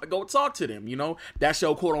go talk to them. You know, that's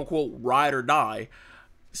your quote unquote ride or die.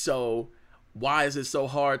 So why is it so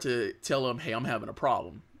hard to tell them, hey, I'm having a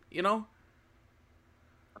problem? You know?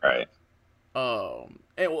 Right.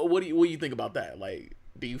 And what do you think about that? Like,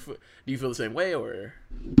 do you feel the same way, or?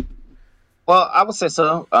 Well, I would say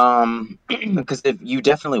so. Because if you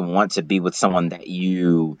definitely want to be with someone that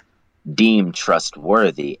you deem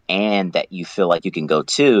trustworthy and that you feel like you can go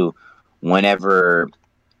to whenever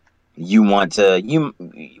you want to,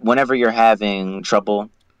 whenever you're having trouble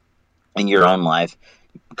in your own life,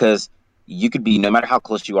 because you could be, no matter how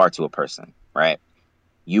close you are to a person, right?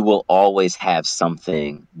 You will always have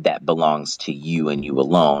something that belongs to you and you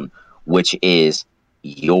alone, which is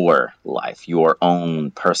your life, your own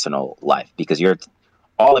personal life, because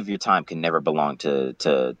all of your time can never belong to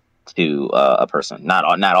a person. Not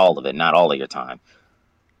all of it, not all of your time.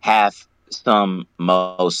 half, some,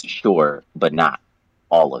 most, sure, but not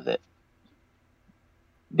all of it.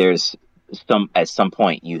 There's at some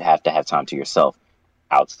point you have to have time to yourself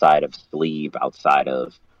outside of sleep, outside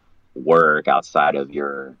of work, outside of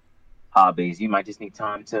your hobbies. You might just need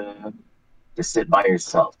time to just sit by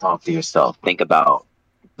yourself, talk to yourself, think about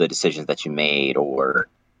the decisions that you made, or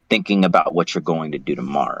thinking about what you're going to do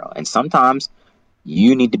tomorrow. And sometimes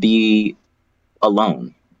you need to be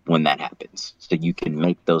alone when that happens, so you can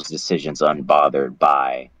make those decisions unbothered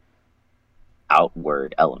by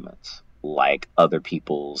outward elements like other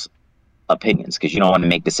people's opinions, because you don't want to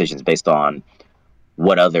make decisions based on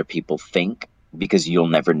what other people think, because you'll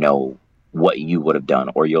never know what you would have done,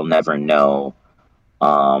 or you'll never know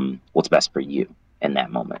what's best for you in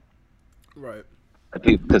that moment. Right.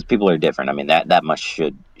 Because people are different. I mean, that much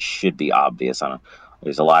should be obvious.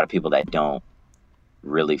 There's a lot of people that don't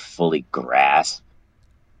really fully grasp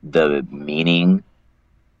the meaning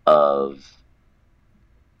of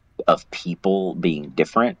people being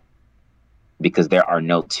different, because there are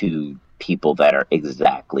no two people that are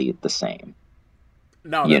exactly the same.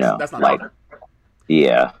 No, that's not like true.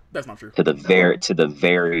 Yeah, that's not true. To the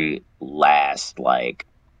very last, like,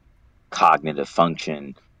 cognitive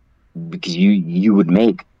function, because you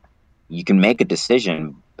can make a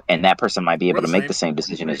decision, and that person might be able to make the same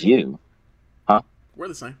decision as you. Huh? We're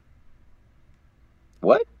the same.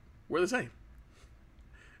 What? We're the same.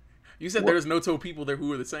 You said there's no two people there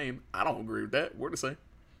who are the same. I don't agree with that. We're the same.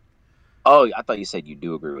 Oh, I thought you said you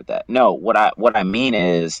do agree with that. No, what I mean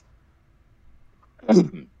is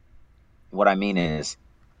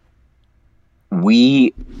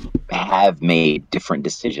we have made different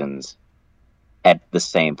decisions at the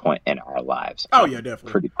same point in our lives. Oh yeah,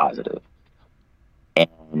 definitely. Pretty positive.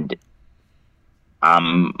 And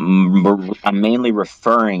I'm mainly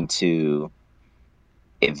referring to,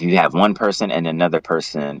 if you have one person and another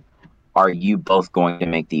person, are you both going to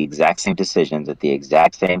make the exact same decisions at the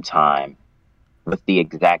exact same time with the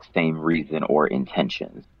exact same reason or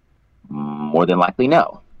intention? More than likely,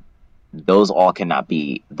 no. Those all cannot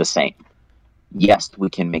be the same. Yes, we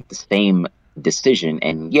can make the same decision,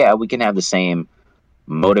 and yeah, we can have the same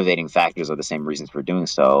motivating factors or the same reasons for doing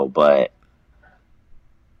so, but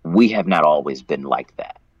we have not always been like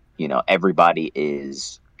that. Everybody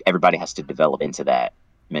has to develop into that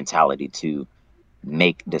mentality to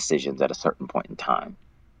make decisions at a certain point in time.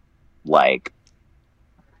 Like,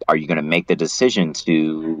 are you going to make the decision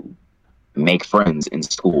to make friends in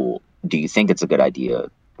school? Do you think it's a good idea?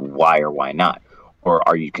 Why or why not? Or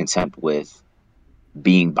are you content with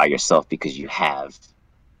being by yourself because you have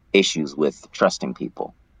issues with trusting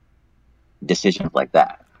people? Decisions like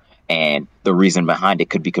that. And the reason behind it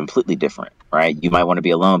could be completely different, right? You might want to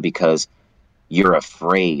be alone because you're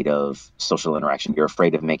afraid of social interaction. You're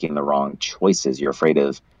afraid of making the wrong choices. You're afraid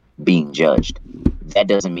of being judged. That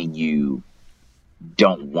doesn't mean you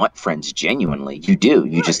don't want friends genuinely. You do.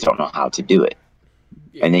 You just don't know how to do it.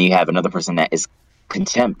 Yeah. And then you have another person that is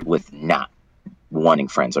content with not wanting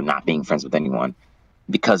friends or not being friends with anyone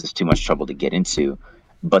because it's too much trouble to get into,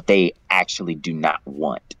 but they actually do not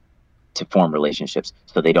want to form relationships,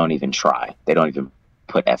 so they don't even try. They don't even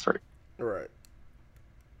put effort. Right.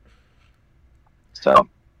 So,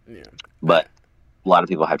 yeah. But a lot of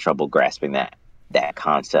people have trouble grasping that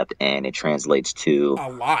concept, and it translates to a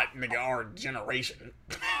lot, nigga, our generation.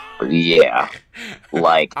 Yeah.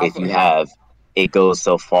 Like, it goes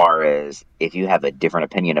so far as, if you have a different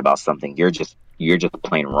opinion about something, you're just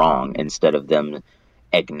plain wrong, instead of them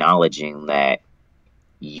acknowledging that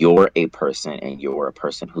you're a person and you're a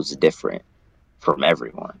person who's different from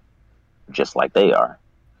everyone, just like they are,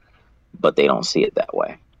 but they don't see it that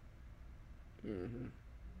way. Mm-hmm.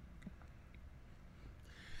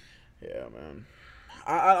 Yeah, man.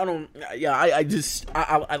 I don't. Yeah,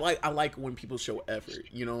 I like when people show effort.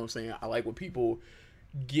 You know what I'm saying? I like when people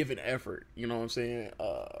give an effort. You know what I'm saying?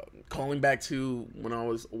 Calling back to when I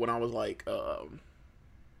was like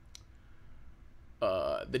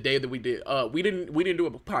the day that we didn't do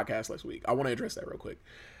a podcast last week. I want to address that real quick.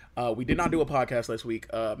 We did not do a podcast last week,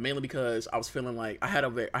 mainly because I was feeling like I had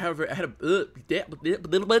a I kind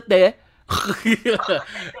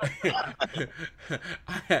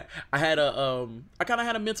of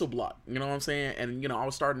had a mental block, you know what I'm saying? And I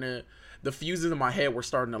was starting to, the fuses in my head were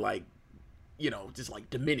starting to, like, just like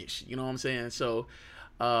diminish, you know what I'm saying? So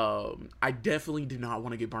I definitely did not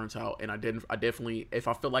want to get burnt out, and I definitely, if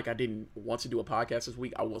I felt like I didn't want to do a podcast this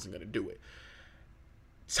week, I wasn't going to do it.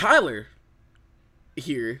 Tyler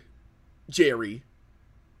here, Jerry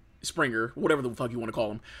Springer, whatever the fuck you want to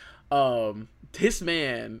call him, this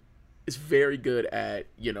man is very good at,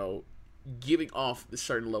 giving off a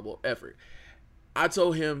certain level of effort. I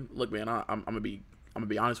told him, look, man, I'm gonna be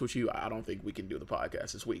honest with you. I don't think we can do the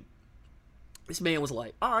podcast this week. This man was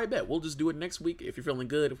like, all right, bet, we'll just do it next week. If you're feeling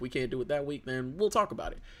good, if we can't do it that week, then we'll talk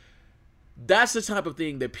about it. That's the type of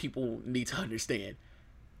thing that people need to understand.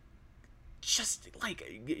 Just, like,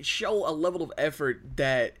 show a level of effort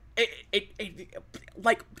that,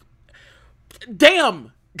 like,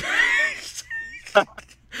 damn!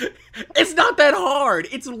 It's not that hard.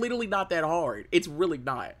 It's literally not that hard. It's really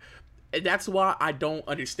not. And that's why I don't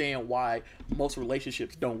understand why most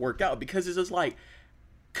relationships don't work out. Because it's just like,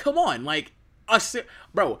 come on, like,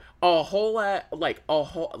 bro, a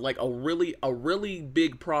really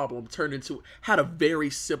big problem had a very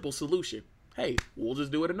simple solution. Hey, we'll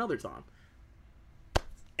just do it another time.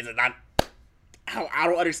 Is it not? I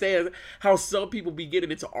don't understand how some people be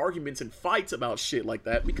getting into arguments and fights about shit like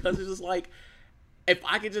that, because it's just like, if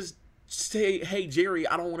I could just say, hey, Jerry,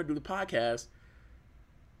 I don't want to do the podcast,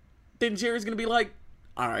 then Jerry's gonna be like,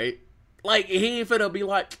 all right. Like, he ain't finna be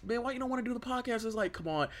like, man, why you don't want to do the podcast? It's like, come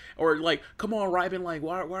on. Or like, come on, Ryben, like,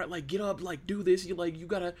 why, like, get up, like, do this. You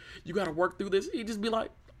gotta work through this. He just be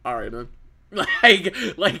like, all right, man.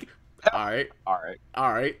 Like, all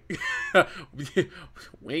right.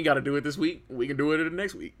 We ain't gotta do it this week. We can do it the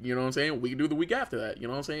next week. You know what I'm saying? We can do the week after that. You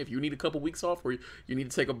know what I'm saying? If you need a couple weeks off or you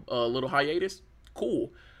need to take a little hiatus,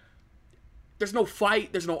 cool. There's no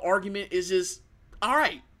fight. There's no argument. It's just, all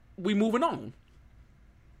right, we moving on.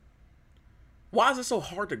 Why is it so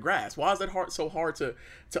hard to grasp? Why is it so hard to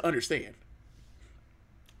understand?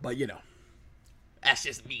 But, you know, that's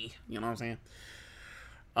just me. You know what I'm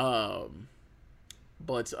saying?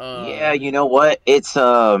 Yeah, you know what? It's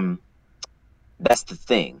that's the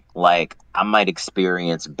thing. Like, I might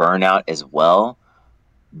experience burnout as well,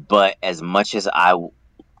 but as much as I'd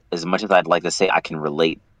like to say I can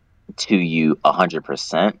relate to you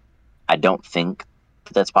 100%, I don't think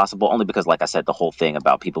that's possible, only because, like I said, the whole thing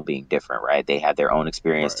about people being different, right? They have their own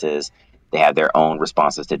experiences, right. They have their own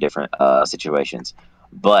responses to different situations.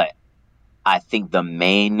 But I think the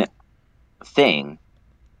main thing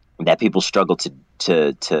that people struggle to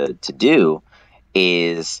do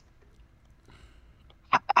is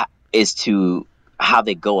to how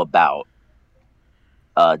they go about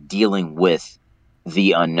dealing with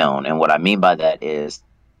the unknown. And what I mean by that is,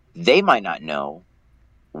 they might not know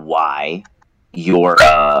why you're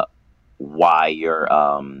not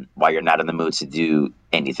in the mood to do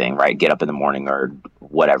anything, right? Get up in the morning or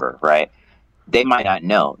whatever, right? They might not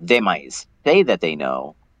know. They might say that they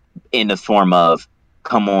know in the form of,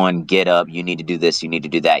 come on, get up, you need to do this, you need to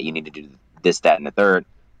do that, you need to do this, that, and the third.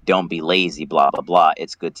 Don't be lazy, blah, blah, blah.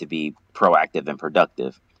 It's good to be proactive and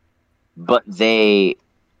productive. But they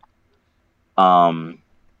don't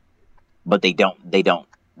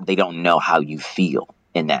know how you feel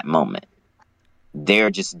in that moment. They're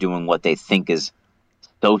just doing what they think is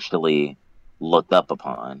socially looked up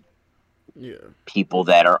upon. Yeah. People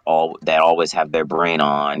that always have their brain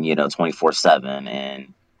on, 24/7,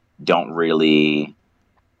 and don't really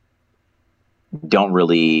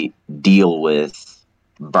deal with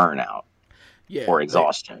burnout or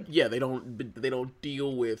exhaustion. They don't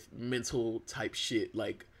deal with mental type shit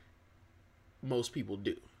like most people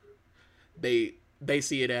do. They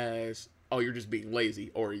see it as, oh, you're just being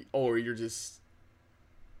lazy, or you're this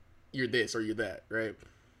or you're that, right?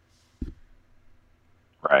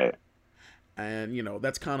 Right. And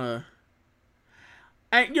that's kind of,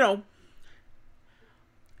 and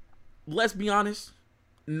let's be honest,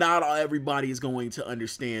 not everybody is going to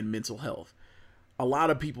understand mental health. A lot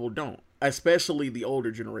of people don't, especially the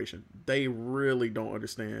older generation. They really don't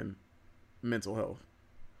understand mental health.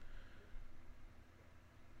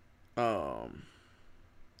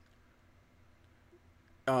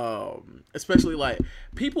 Especially like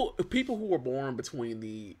people who were born between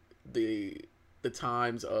the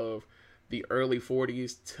times of the early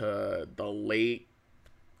 40s to the late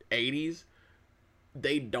 80s,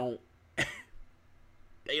 they don't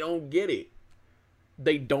get it.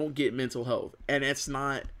 They don't get mental health. And it's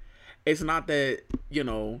not that,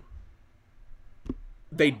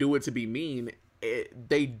 they do it to be mean.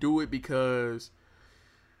 They do it because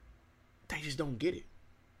they just don't get it.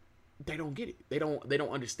 They don't get it. They don't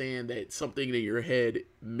understand that something in your head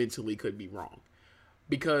mentally could be wrong.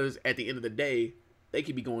 Because at the end of the day, they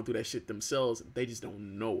could be going through that shit themselves. They just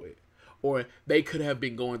don't know it. Or they could have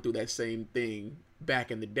been going through that same thing back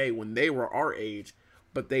in the day when they were our age,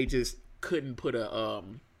 but they just couldn't put a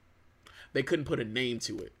name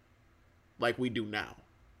to it like we do now.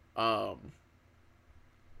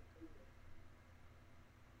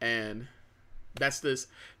 And that's just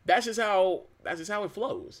how it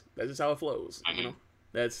flows. That's just how it flows.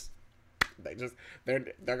 They're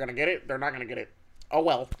gonna get it. They're not gonna get it. oh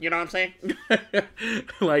well, you know what I'm saying?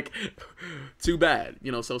 Like, too bad,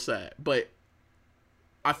 you know, so sad. But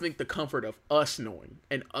I think the comfort of us knowing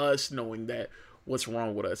that what's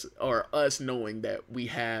wrong with us, or us knowing that we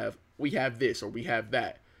have this or we have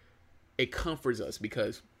that, it comforts us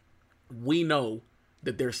because we know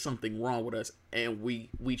that there's something wrong with us and we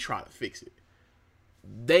try to fix it.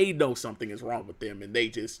 They know something is wrong with them and they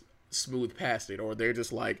just smooth past it, or they're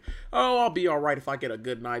just like, oh, I'll be all right if I get a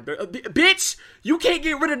good night. Bitch, you can't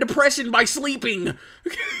get rid of depression by sleeping.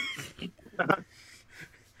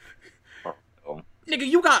 Nigga,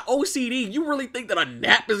 you got OCD. You really think that a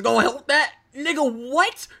nap is gonna help that? Nigga,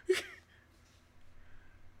 what?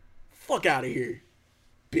 Fuck out of here,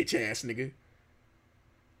 bitch ass nigga.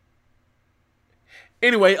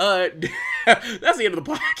 Anyway, that's the end of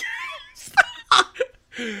the podcast.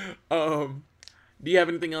 Do you have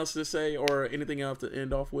anything else to say or anything else to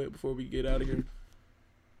end off with before we get out of here?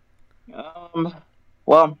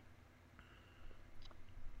 Well,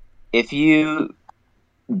 if you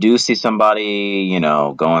do see somebody, you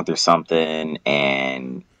know, going through something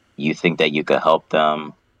and you think that you could help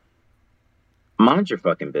them, mind your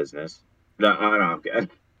fucking business. No, I'm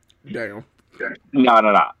good. Damn.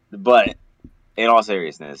 No. But in all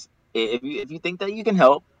seriousness, if you think that you can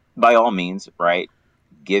help, by all means, right?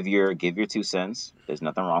 Give your 2 cents. There's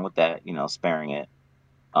nothing wrong with that, you know, sparing it.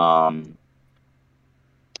 But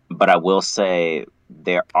I will say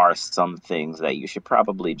there are some things that you should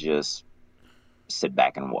probably just sit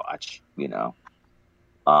back and watch, you know.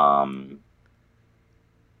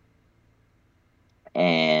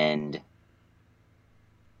 And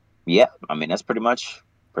yeah, I mean that's pretty much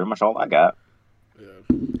all I got. Yeah.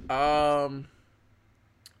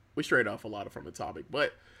 We strayed off a lot from the topic,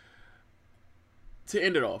 but to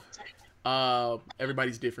end it off,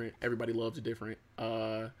 everybody's different. Everybody loves it different.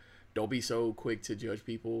 Don't be so quick to judge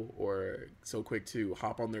people or so quick to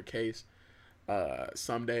hop on their case.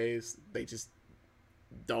 Some days they just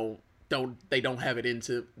don't have it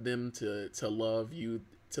into them to love you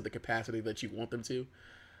to the capacity that you want them to.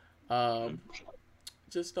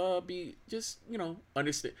 Just you know,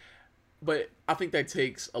 understand. But I think that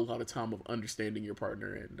takes a lot of time of understanding your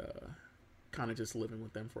partner and kind of just living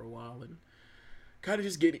with them for a while and kind of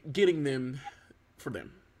just getting them for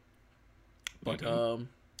them. But you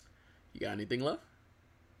got anything left?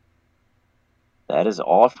 That is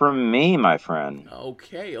all from me, my friend.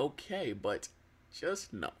 Okay, but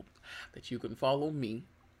just know that you can follow me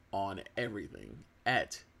on everything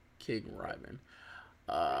at King Ryman.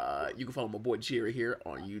 You can follow my boy Jerry here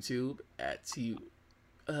on YouTube at TYM_gaming.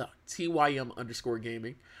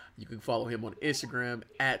 You can follow him on Instagram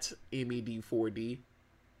at MED4D.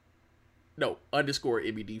 No,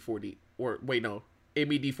 _MED4D. Or, wait, no.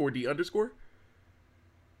 MED4D _?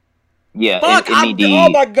 Yeah, fuck, MED. Oh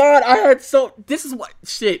my god, I had this is what,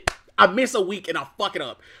 shit. I miss a week and I fuck it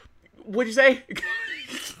up. What'd you say?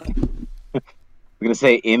 We're going to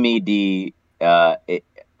say MED, I think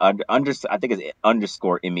it's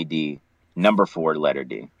 _MED, number 4, letter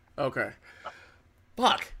D. Okay.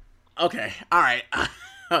 Fuck. Okay. All right.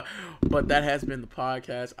 But that has been the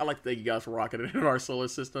podcast. I'd like to thank you guys for rocking it in our solar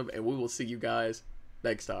system, and we will see you guys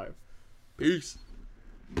next time. Peace.